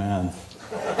than any man."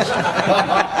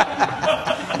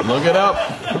 Look it up.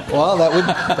 Well,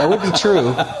 that would be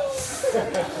true.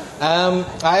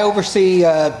 I oversee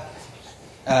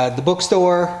the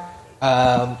bookstore.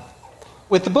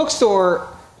 With the bookstore,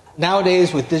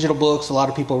 nowadays with digital books, a lot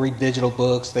of people read digital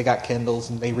books. They got Kindles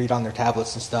and they read on their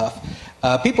tablets and stuff.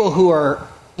 People who are,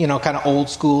 kind of old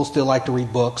school still like to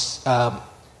read books.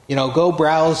 Go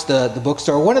browse the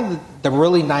bookstore. One of the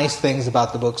really nice things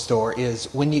about the bookstore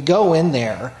is when you go in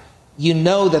there, you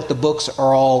know that the books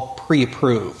are all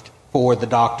pre-approved for the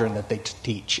doctrine that they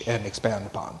teach and expound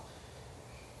upon.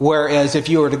 Whereas if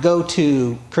you were to go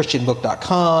to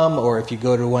christianbook.com or if you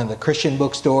go to one of the Christian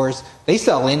bookstores, they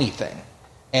sell anything.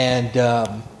 And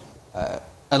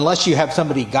unless you have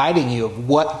somebody guiding you of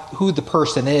who the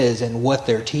person is and what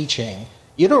they're teaching,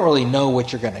 you don't really know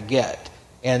what you're going to get.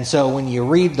 And so when you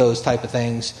read those type of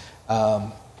things,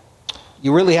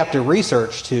 you really have to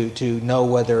research to know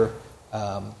whether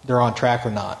they're on track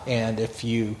or not. And if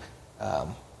you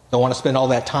don't want to spend all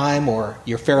that time or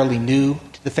you're fairly new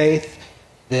to the faith,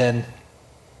 then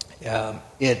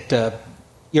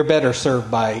you're better served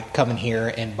by coming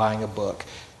here and buying a book.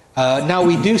 Now,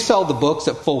 we do sell the books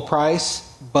at full price,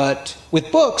 but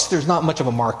with books, there's not much of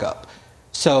a markup.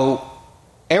 So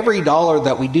every dollar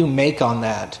that we do make on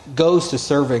that goes to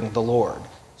serving the Lord.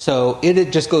 So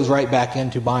it just goes right back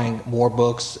into buying more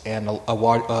books and a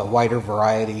wider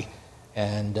variety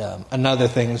and other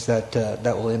things that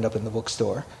will end up in the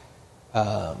bookstore.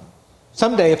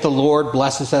 Someday, if the Lord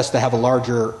blesses us to have a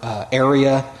larger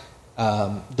area,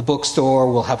 the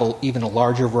bookstore will have even a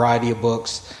larger variety of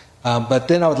books. But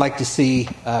then I would like to see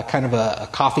kind of a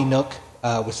coffee nook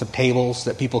with some tables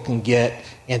that people can get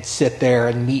and sit there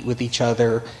and meet with each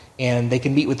other. And they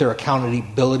can meet with their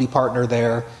accountability partner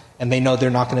there. And they know they're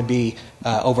not going to be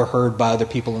overheard by other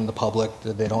people in the public.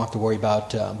 They don't have to worry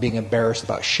about being embarrassed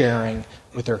about sharing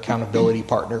with their accountability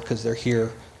partner because they're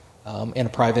here in a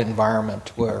private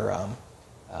environment where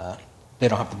they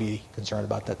don't have to be concerned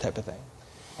about that type of thing.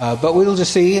 But we'll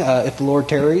just see if the Lord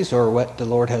tarries or what the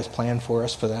Lord has planned for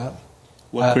us for that.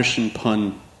 What Christian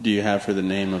pun do you have for the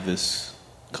name of this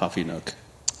coffee nook?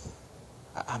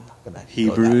 I'm not going to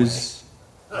Hebrews?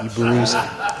 Hebrews.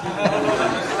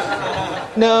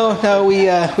 No, we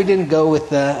didn't go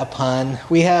with a pun.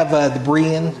 We have the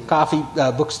Berean coffee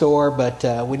bookstore, but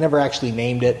we never actually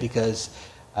named it because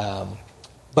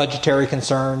budgetary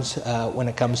concerns when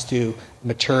it comes to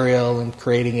material and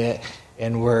creating it,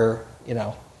 and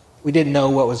we didn't know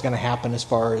what was going to happen as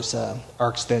far as our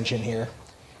extension here.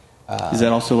 Is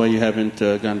that also why you haven't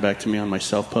gone back to me on my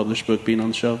self-published book being on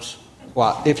the shelves?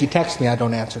 Well, if you text me, I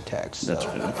don't answer texts. That's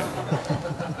right. Okay.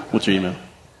 What's your email?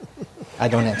 I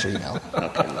don't answer email.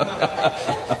 Okay.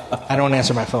 I don't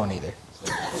answer my phone either.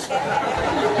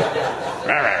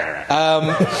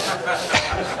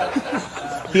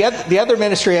 The other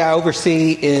ministry I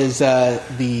oversee is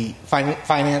the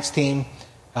finance team,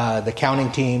 the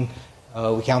accounting team.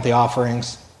 We count the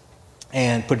offerings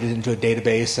and put it into a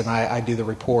database, and I do the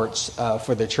reports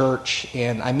for the church.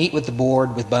 And I meet with the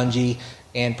board, with Bungee,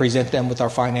 and present them with our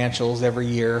financials every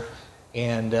year.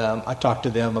 And I talk to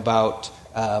them about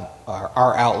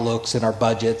our outlooks and our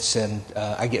budgets, and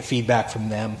I get feedback from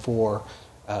them for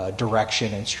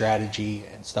direction and strategy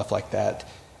and stuff like that.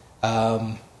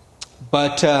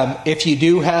 But if you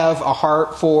do have a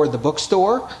heart for the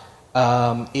bookstore,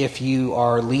 if you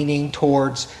are leaning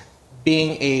towards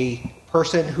being a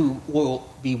person who will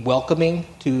be welcoming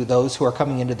to those who are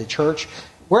coming into the church,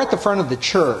 we're at the front of the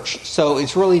church, so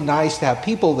it's really nice to have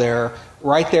people there,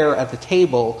 right there at the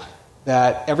table,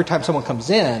 that every time someone comes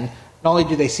in, not only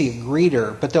do they see a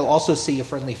greeter, but they'll also see a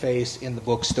friendly face in the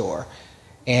bookstore.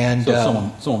 And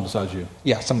So someone besides you.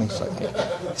 yeah, someone besides me.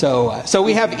 So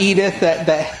we have Edith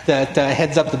that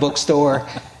heads up the bookstore,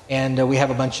 and we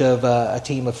have a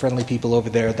team of friendly people over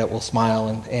there that will smile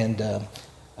and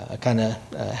kind of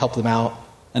help them out.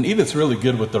 And Edith's really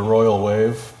good with the royal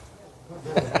wave.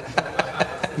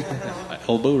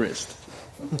 Elbow wrist.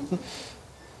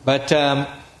 But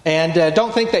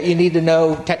don't think that you need to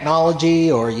know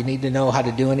technology or you need to know how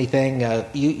to do anything.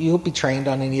 You'll be trained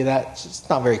on any of that. It's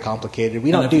not very complicated.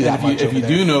 We don't do that much. If you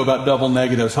do know about double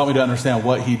negatives, help me to understand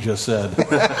what he just said.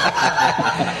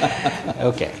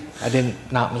 Okay, I did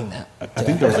not mean that. I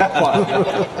think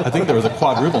there was a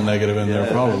quadruple negative in there,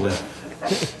 probably.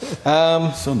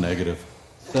 So negative.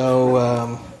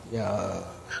 So yeah.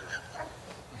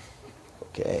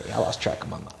 Okay, I lost track of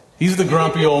my mind. He's the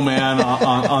grumpy old man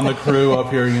on the crew up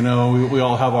here. You know, we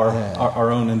all have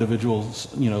our own individual,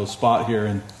 spot here,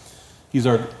 and he's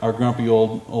our grumpy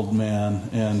old man.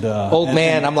 And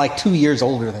I'm like 2 years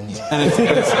older than you. But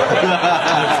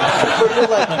you're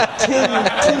like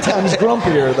 10 times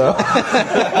grumpier, though.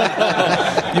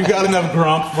 You got enough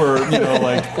grump for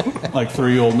like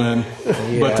 3 old men.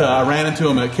 Yeah. But I ran into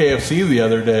him at KFC the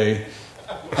other day.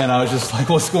 And I was just like,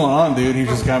 "What's going on, dude?" He's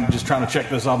just kind of just trying to check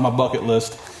this off my bucket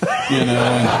list,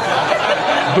 And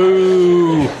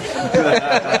boo!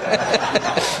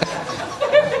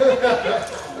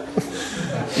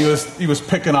 He was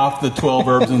picking off the 12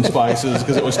 herbs and spices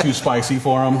because it was too spicy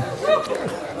for him.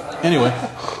 Anyway,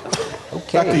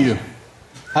 Okay. back to you.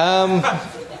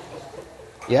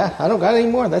 Yeah, I don't got any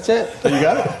more. That's it. You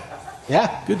got it.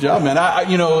 Yeah. Good job, man.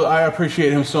 I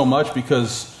appreciate him so much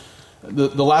because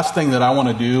the last thing that I want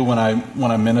to do when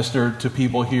I minister to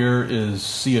people here is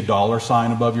see a dollar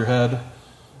sign above your head,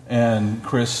 and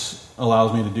Chris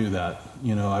allows me to do that.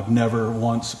 I've never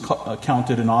once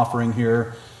counted an offering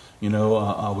here. We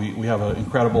have an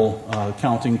incredible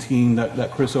counting team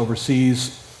that Chris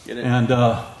oversees, and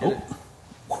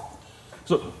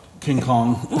so King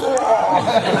Kong.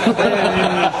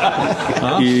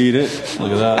 Huh? Eat it.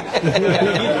 Look at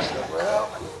that.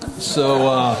 So,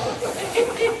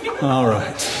 all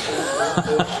right.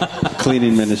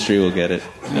 Cleaning ministry will get it.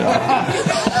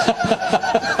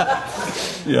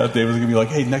 Yeah, David's gonna be like,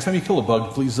 "Hey, next time you kill a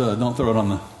bug, please don't throw it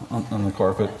on the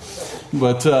carpet."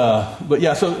 But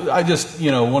yeah, so I just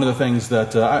one of the things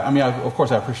that of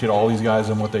course I appreciate all these guys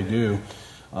and what they do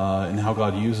and how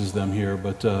God uses them here.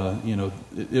 But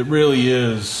it really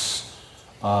is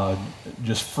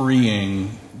just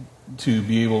freeing to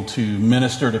be able to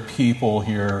minister to people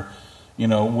here,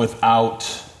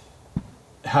 without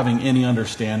having any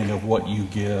understanding of what you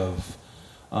give.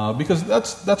 Because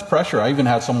that's pressure. I even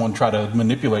had someone try to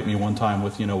manipulate me one time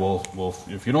with, well,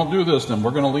 if you don't do this, then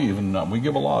we're going to leave, and we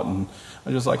give a lot. And I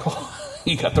was just like, oh,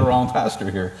 you got the wrong pastor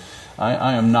here.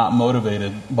 I am not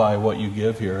motivated by what you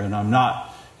give here, and I'm not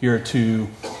here to,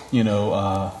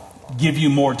 give you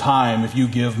more time if you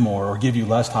give more, or give you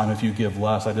less time if you give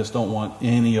less. I just don't want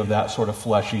any of that sort of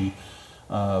fleshy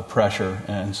pressure.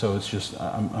 And so it's just,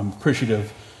 I'm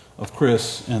appreciative of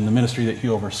Chris and the ministry that he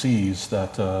oversees,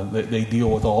 that they deal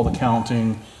with all the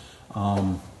counting,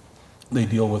 they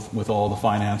deal with all the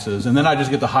finances, and then I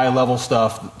just get the high level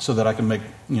stuff so that I can make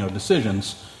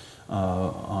decisions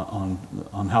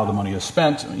on how the money is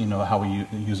spent, how we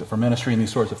use it for ministry and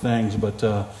these sorts of things. But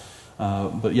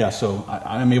But yeah, so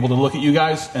I'm able to look at you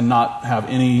guys and not have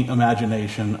any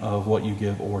imagination of what you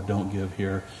give or don't give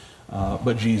here.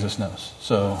 But Jesus knows.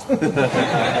 So,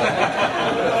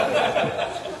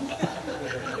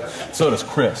 so does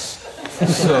Chris.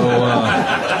 So,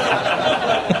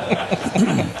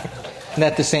 Isn't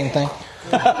that the same thing?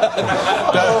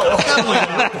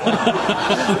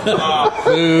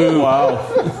 wow.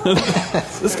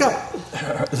 This guy,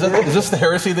 is this the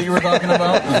heresy that you were talking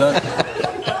about? Is that?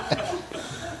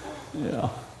 Yeah.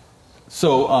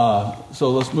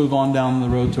 So let's move on down the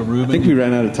road to Ruben. I think we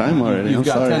ran out of time already. You've I'm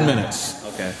got sorry. 10 minutes.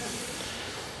 Okay.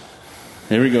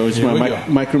 Here we go. It's Here my we go.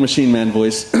 Micro Machine Man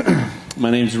voice. My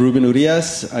name's Ruben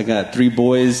Urias. I got 3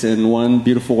 boys and 1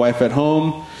 beautiful wife at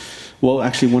home. Well,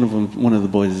 actually, one of the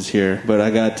boys is here. But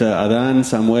I got Adan,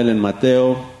 Samuel, and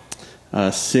Mateo,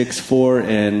 6, 4,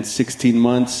 and 16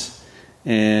 months.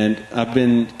 And I've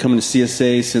been coming to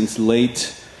CSA since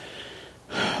late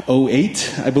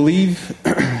 2008, I believe.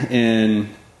 And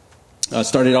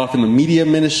started off in the media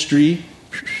ministry.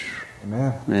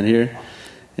 Amen. Man here.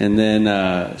 And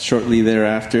then shortly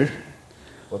thereafter,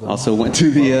 also went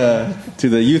to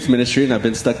the youth ministry, and I've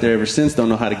been stuck there ever since. Don't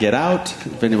know how to get out.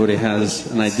 If anybody has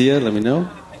an idea, let me know.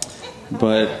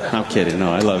 But I'm kidding.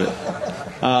 No, I love it.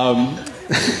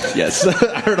 Yes,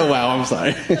 I heard a wow. I'm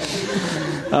sorry.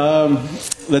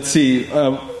 Let's see.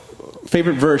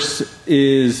 Favorite verse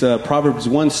is Proverbs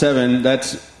 1:7.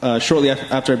 That's shortly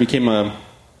after I became a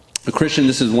Christian.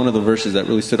 This is one of the verses that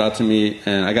really stood out to me,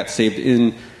 and I got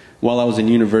saved while I was in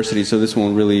university. So this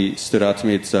one really stood out to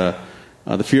me. It's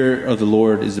the fear of the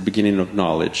Lord is the beginning of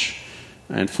knowledge,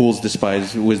 and fools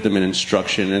despise wisdom and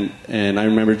instruction. And I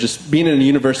remember just being in a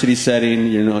university setting,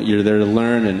 you're there to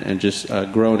learn and just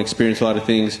grow and experience a lot of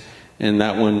things. And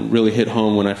that one really hit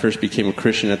home when I first became a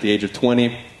Christian at the age of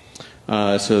 20.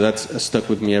 So that's stuck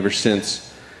with me ever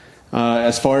since.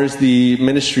 As far as the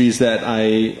ministries that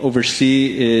I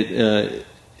oversee, it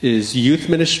is youth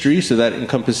ministry, so that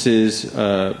encompasses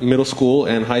middle school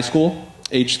and high school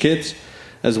aged kids,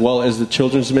 as well as the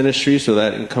children's ministry, so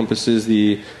that encompasses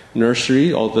the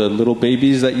nursery, all the little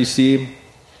babies that you see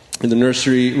in the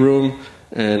nursery room,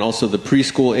 and also the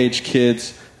preschool age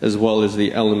kids, as well as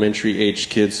the elementary age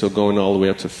kids, so going all the way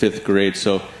up to 5th grade.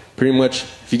 So pretty much,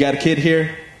 if you got a kid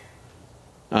here,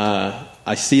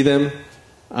 I see them,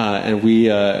 and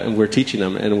we're teaching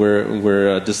them, and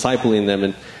we're discipling them,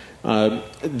 and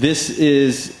this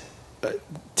is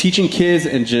teaching kids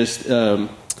and just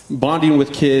bonding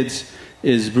with kids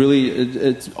is really,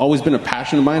 it's always been a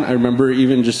passion of mine. I remember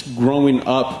even just growing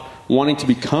up wanting to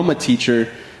become a teacher,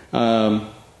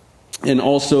 and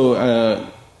also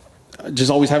just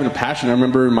always having a passion. I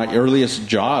remember my earliest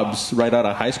jobs right out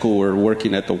of high school were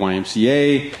working at the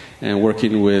YMCA and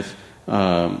working with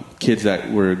kids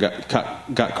that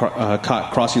got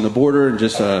caught crossing the border, and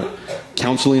just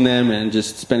counseling them and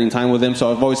just spending time with them.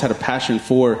 So I've always had a passion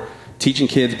for teaching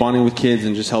kids, bonding with kids,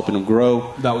 and just helping them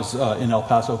grow. That was in El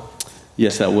Paso?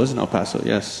 Yes, that was in El Paso,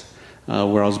 yes,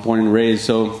 where I was born and raised.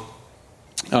 So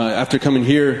after coming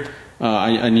here,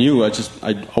 I knew I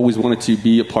always wanted to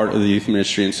be a part of the youth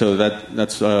ministry. And so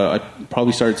that's I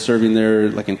probably started serving there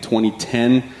like in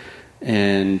 2010,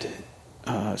 and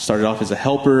started off as a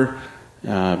helper,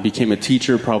 became a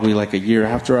teacher probably like a year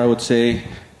after, I would say.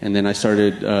 And then I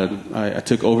started, I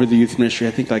took over the youth ministry,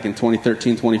 I think like in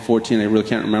 2013, 2014, I really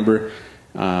can't remember,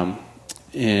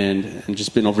 and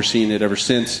just been overseeing it ever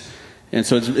since. And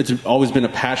so it's always been a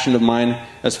passion of mine.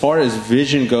 As far as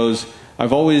vision goes,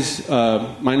 I've always,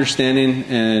 my understanding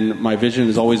and my vision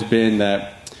has always been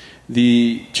that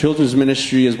the children's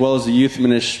ministry as well as the youth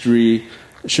ministry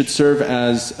should serve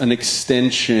as an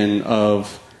extension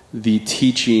of the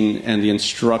teaching and the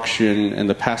instruction and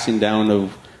the passing down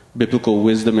of biblical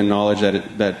wisdom and knowledge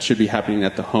that should be happening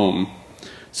at the home.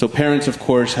 So parents, of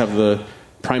course, have the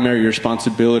primary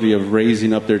responsibility of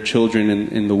raising up their children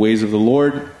in the ways of the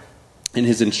Lord, in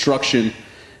His instruction.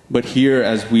 But here,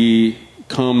 as we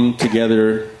come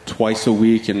together twice a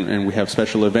week and we have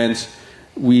special events,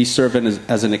 we serve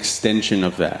as an extension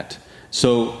of that.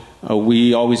 So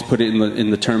we always put it in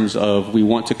the terms of we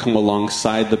want to come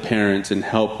alongside the parents and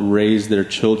help raise their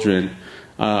children.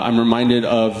 I'm reminded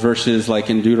of verses like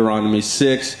in Deuteronomy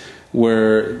 6,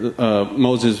 where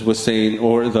Moses was saying,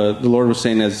 or the Lord was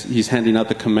saying as He's handing out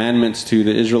the commandments to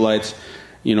the Israelites,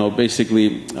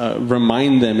 basically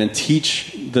remind them and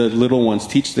teach the little ones,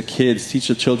 teach the kids, teach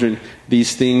the children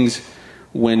these things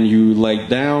when you lie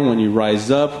down, when you rise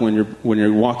up, when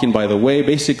you're walking by the way.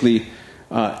 Basically,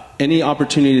 any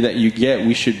opportunity that you get,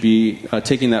 we should be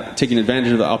taking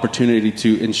advantage of the opportunity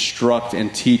to instruct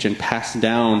and teach and pass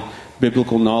down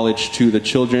biblical knowledge to the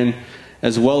children.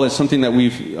 as well as something that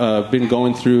we've been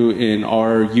going through in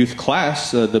our youth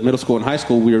class, the middle school and high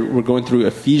school. We're going through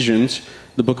Ephesians,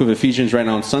 the book of Ephesians right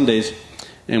now on Sundays,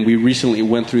 and we recently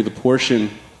went through the portion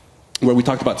where we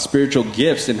talked about spiritual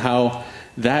gifts and how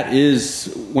that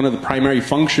is one of the primary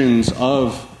functions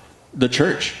of the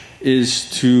church, is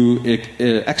to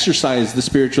exercise the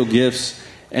spiritual gifts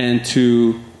and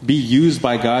to be used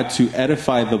by God to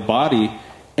edify the body,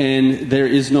 and there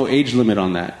is no age limit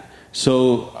on that.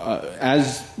 So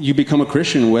as you become a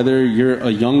Christian, whether you're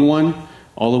a young one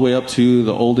all the way up to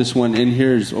the oldest one in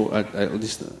here, at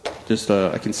least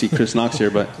I can see Chris Knox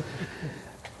here, but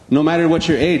no matter what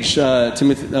your age,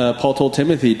 Paul told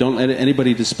Timothy, don't let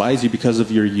anybody despise you because of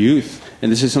your youth.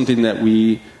 And this is something that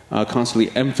we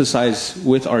constantly emphasize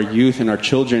with our youth and our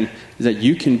children, is that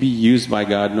you can be used by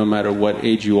God no matter what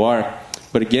age you are.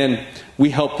 But again, we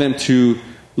help them to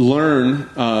learn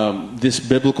this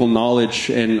biblical knowledge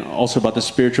and also about the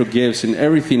spiritual gifts and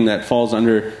everything that falls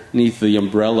underneath the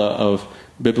umbrella of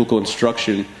biblical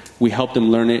instruction. We help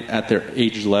them learn it at their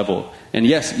age level. And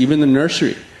yes, even the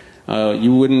nursery.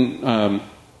 You wouldn't, I don't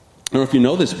know if you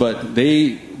know this, but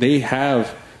they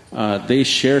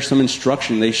share some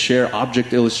instruction. They share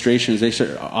object illustrations. They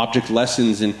share object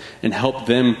lessons and help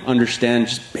them understand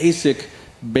just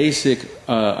basic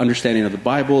understanding of the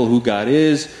Bible, who God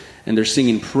is, and they're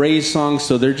singing praise songs.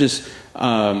 So they're just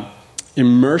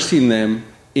immersing them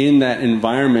in that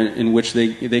environment in which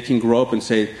they can grow up and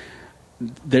say,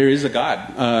 there is a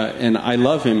God, and I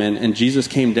love Him, and Jesus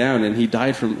came down, and He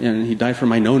died for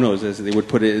my no-nos, as they would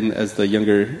put it in, as the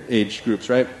younger age groups,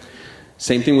 right?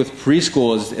 Same thing with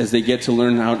preschool, as they get to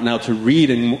learn how now to read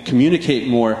and communicate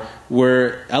more.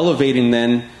 We're elevating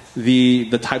then the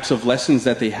types of lessons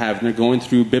that they have, and they're going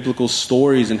through biblical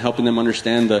stories and helping them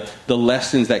understand the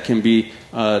lessons that can be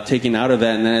taken out of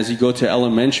that. And then as you go to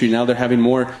elementary, now they're having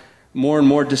more and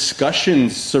more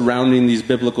discussions surrounding these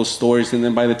biblical stories. And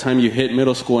then by the time you hit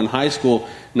middle school and high school,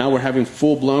 now we're having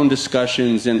full-blown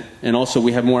discussions, and also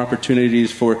we have more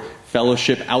opportunities for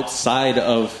fellowship outside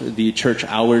of the church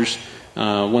hours.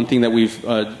 One thing that we've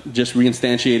just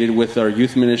reinstantiated with our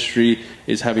youth ministry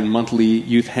is having monthly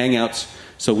youth hangouts.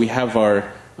 So we have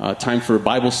our time for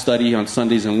Bible study on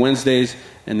Sundays and Wednesdays,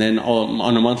 and then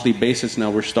on a monthly basis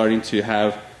now we're starting to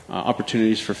have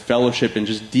opportunities for fellowship and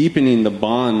just deepening the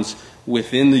bonds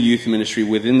within the youth ministry,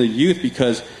 within the youth,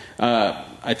 because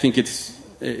I think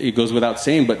it goes without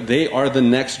saying, but they are the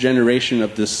next generation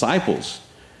of disciples.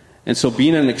 And so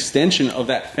being an extension of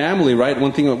that family, right?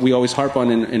 One thing that we always harp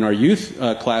on in our youth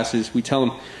classes, we tell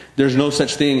them there's no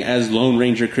such thing as Lone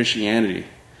Ranger Christianity.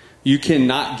 You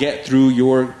cannot get through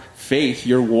your faith,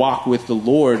 your walk with the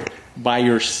Lord by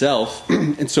yourself.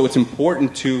 And so it's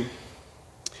important to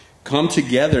come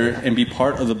together and be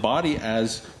part of the body,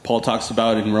 as Paul talks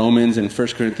about in Romans and 1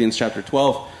 Corinthians chapter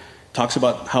 12, talks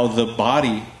about how the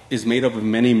body is made up of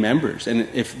many members. And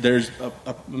if there's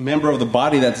a member of the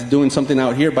body that's doing something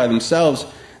out here by themselves,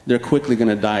 they're quickly going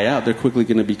to die out. They're quickly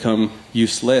going to become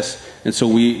useless. And so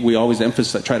we always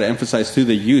try to emphasize to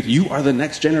the youth, you are the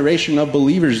next generation of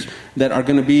believers that are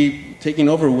going to be taking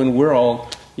over when we're all,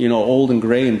 old and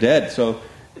gray and dead. So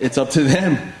it's up to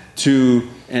them to,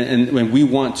 and when we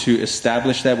want to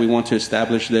establish that, we want to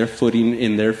establish their footing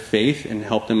in their faith and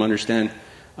help them understand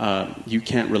you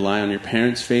can't rely on your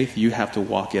parents' faith. You have to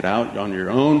walk it out on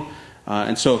your own.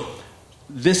 And so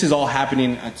this is all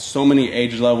happening at so many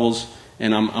age levels.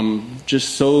 And I'm just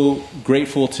so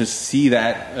grateful to see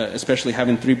that, especially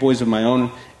having 3 boys of my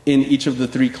own in each of the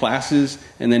 3 classes,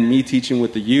 and then me teaching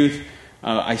with the youth.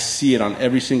 I see it on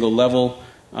every single level.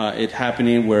 It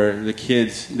happening where the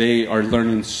kids, they are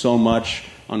learning so much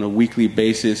on a weekly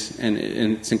basis, and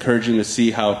it's encouraging to see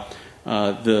how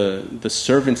the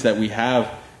servants that we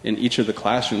have in each of the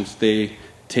classrooms, they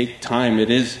take time. It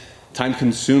is time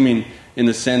consuming in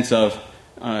the sense of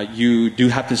you do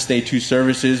have to stay 2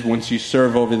 services. Once you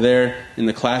serve over there in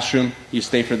the classroom, you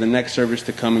stay for the next service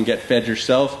to come and get fed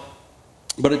yourself.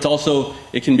 But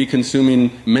it can be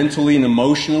consuming mentally and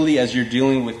emotionally as you're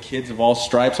dealing with kids of all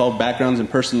stripes, all backgrounds and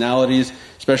personalities,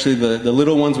 especially the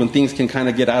little ones when things can kind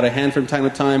of get out of hand from time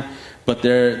to time. But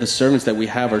the servants that we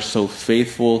have are so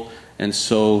faithful and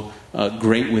so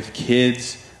great with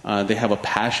kids. They have a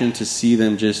passion to see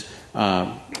them just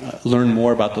learn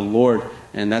more about the Lord.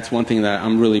 And that's one thing that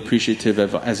I'm really appreciative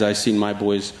of as I've seen my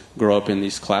boys grow up in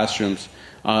these classrooms.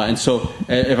 And so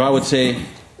if I would say,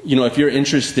 if you're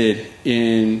interested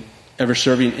in ever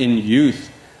serving in youth,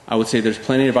 I would say there's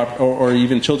plenty of, or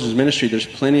even children's ministry, there's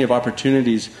plenty of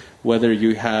opportunities, whether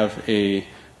you have a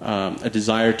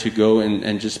desire to go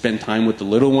and just spend time with the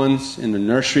little ones in the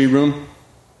nursery room,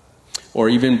 or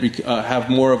even have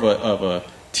more of a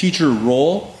teacher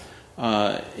role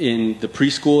in the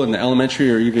preschool and the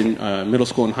elementary or even middle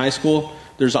school and high school,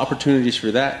 there's opportunities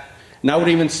for that. And I would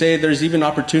even say there's even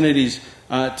opportunities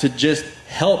to just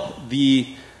help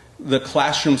the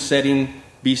classroom setting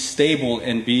be stable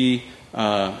and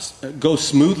go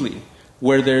smoothly,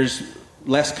 where there's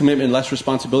less commitment, less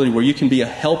responsibility, where you can be a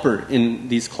helper in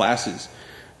these classes.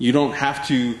 You don't have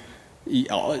to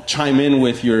chime in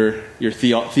with your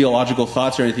theological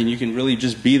thoughts or anything. You can really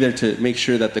just be there to make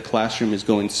sure that the classroom is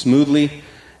going smoothly.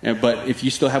 But if you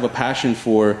still have a passion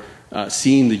for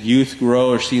seeing the youth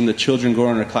grow or seeing the children grow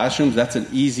in our classrooms, that's an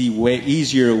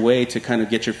easier way to kind of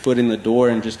get your foot in the door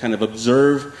and just kind of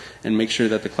observe and make sure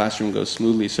that the classroom goes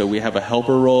smoothly. So we have a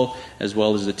helper role as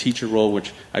well as a teacher role,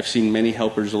 which I've seen many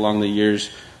helpers along the years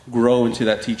grow into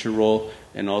that teacher role.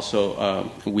 And also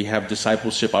we have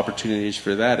discipleship opportunities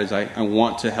for that, as I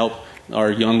want to help our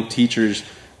young teachers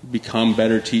become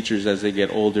better teachers as they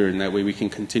get older, and that way we can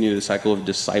continue the cycle of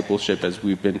discipleship as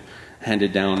we've been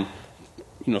handed down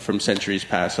from centuries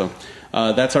past. So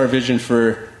that's our vision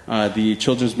for the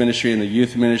children's ministry and the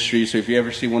youth ministry. So if you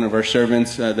ever see one of our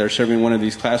servants that are serving one of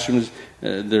these classrooms,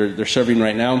 they're serving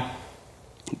right now,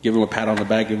 give them a pat on the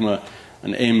back, give them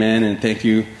an amen and thank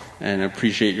you, and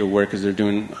appreciate your work, as they're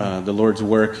doing the Lord's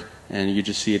work, and you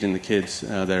just see it in the kids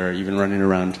that are even running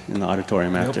around in the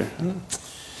auditorium after.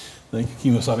 Thank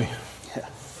you, Kimosabi. Yeah.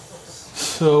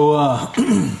 So,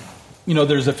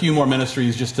 there's a few more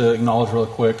ministries just to acknowledge real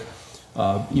quick.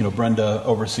 Brenda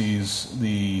oversees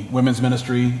the women's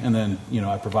ministry, and then,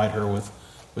 I provide her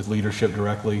with leadership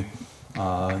directly,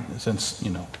 since,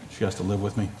 she has to live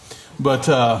with me. But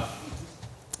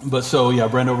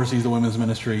Brenda oversees the women's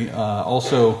ministry.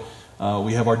 Also,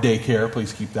 we have our daycare.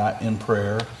 Please keep that in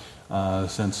prayer,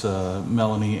 since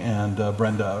Melanie and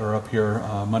Brenda are up here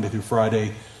Monday through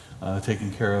Friday,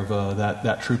 taking care of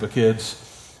that troop of kids.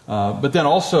 But then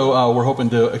also we're hoping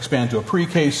to expand to a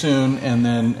pre-K soon, and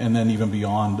then even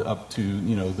beyond up to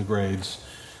the grades.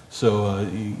 So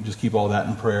you just keep all that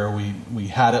in prayer. We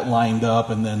had it lined up,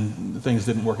 and then things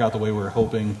didn't work out the way we were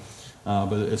hoping.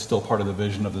 But it's still part of the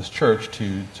vision of this church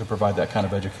to provide that kind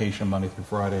of education Monday through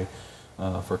Friday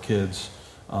for kids.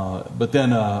 But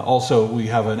then also we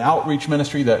have an outreach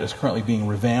ministry that is currently being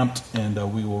revamped,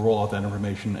 and we will roll out that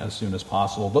information as soon as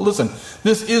possible. But listen,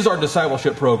 this is our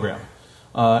discipleship program.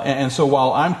 And so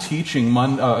while I'm teaching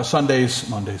Mondays,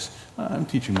 I'm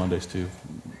teaching Mondays too.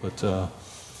 But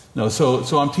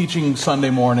so I'm teaching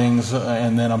Sunday mornings,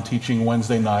 and then I'm teaching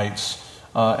Wednesday nights.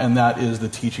 And that is the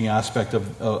teaching aspect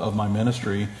of my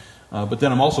ministry. But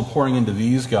then I'm also pouring into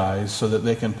these guys so that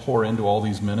they can pour into all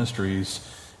these ministries.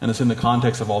 And it's in the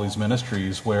context of all these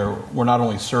ministries where we're not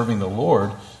only serving the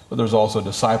Lord, but there's also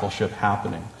discipleship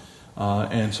happening.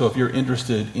 And so if you're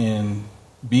interested in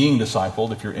being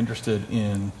discipled, if you're interested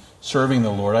in serving the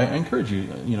Lord, I encourage you,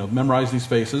 memorize these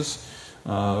faces,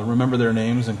 remember their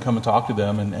names, and come and talk to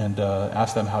them and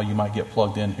ask them how you might get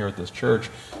plugged in here at this church.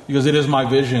 Because it is my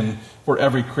vision for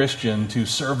every Christian to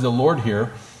serve the Lord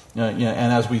here. And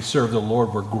as we serve the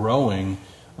Lord, we're growing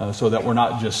so that we're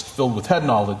not just filled with head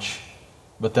knowledge,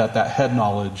 but that head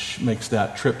knowledge makes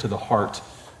that trip to the heart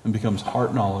and becomes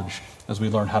heart knowledge as we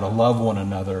learn how to love one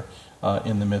another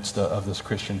in the midst of this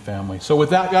Christian family. So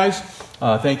with that, guys,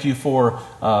 thank you for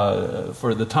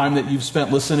the time that you've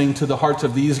spent listening to the hearts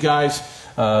of these guys.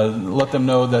 Let them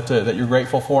know that you're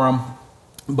grateful for them.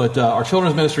 But our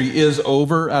children's ministry is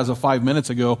over as of 5 minutes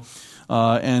ago,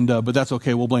 but that's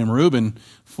okay. We'll blame Ruben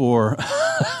for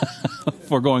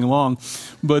for going long.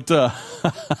 But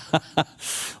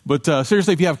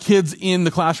seriously, if you have kids in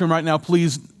the classroom right now,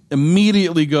 please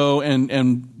immediately go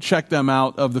and check them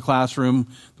out of the classroom.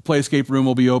 The play escape room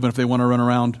will be open if they want to run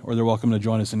around, or they're welcome to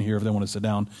join us in here if they want to sit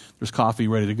down. There's coffee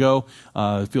ready to go.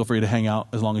 Feel free to hang out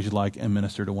as long as you like and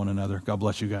minister to one another. God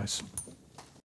bless you guys.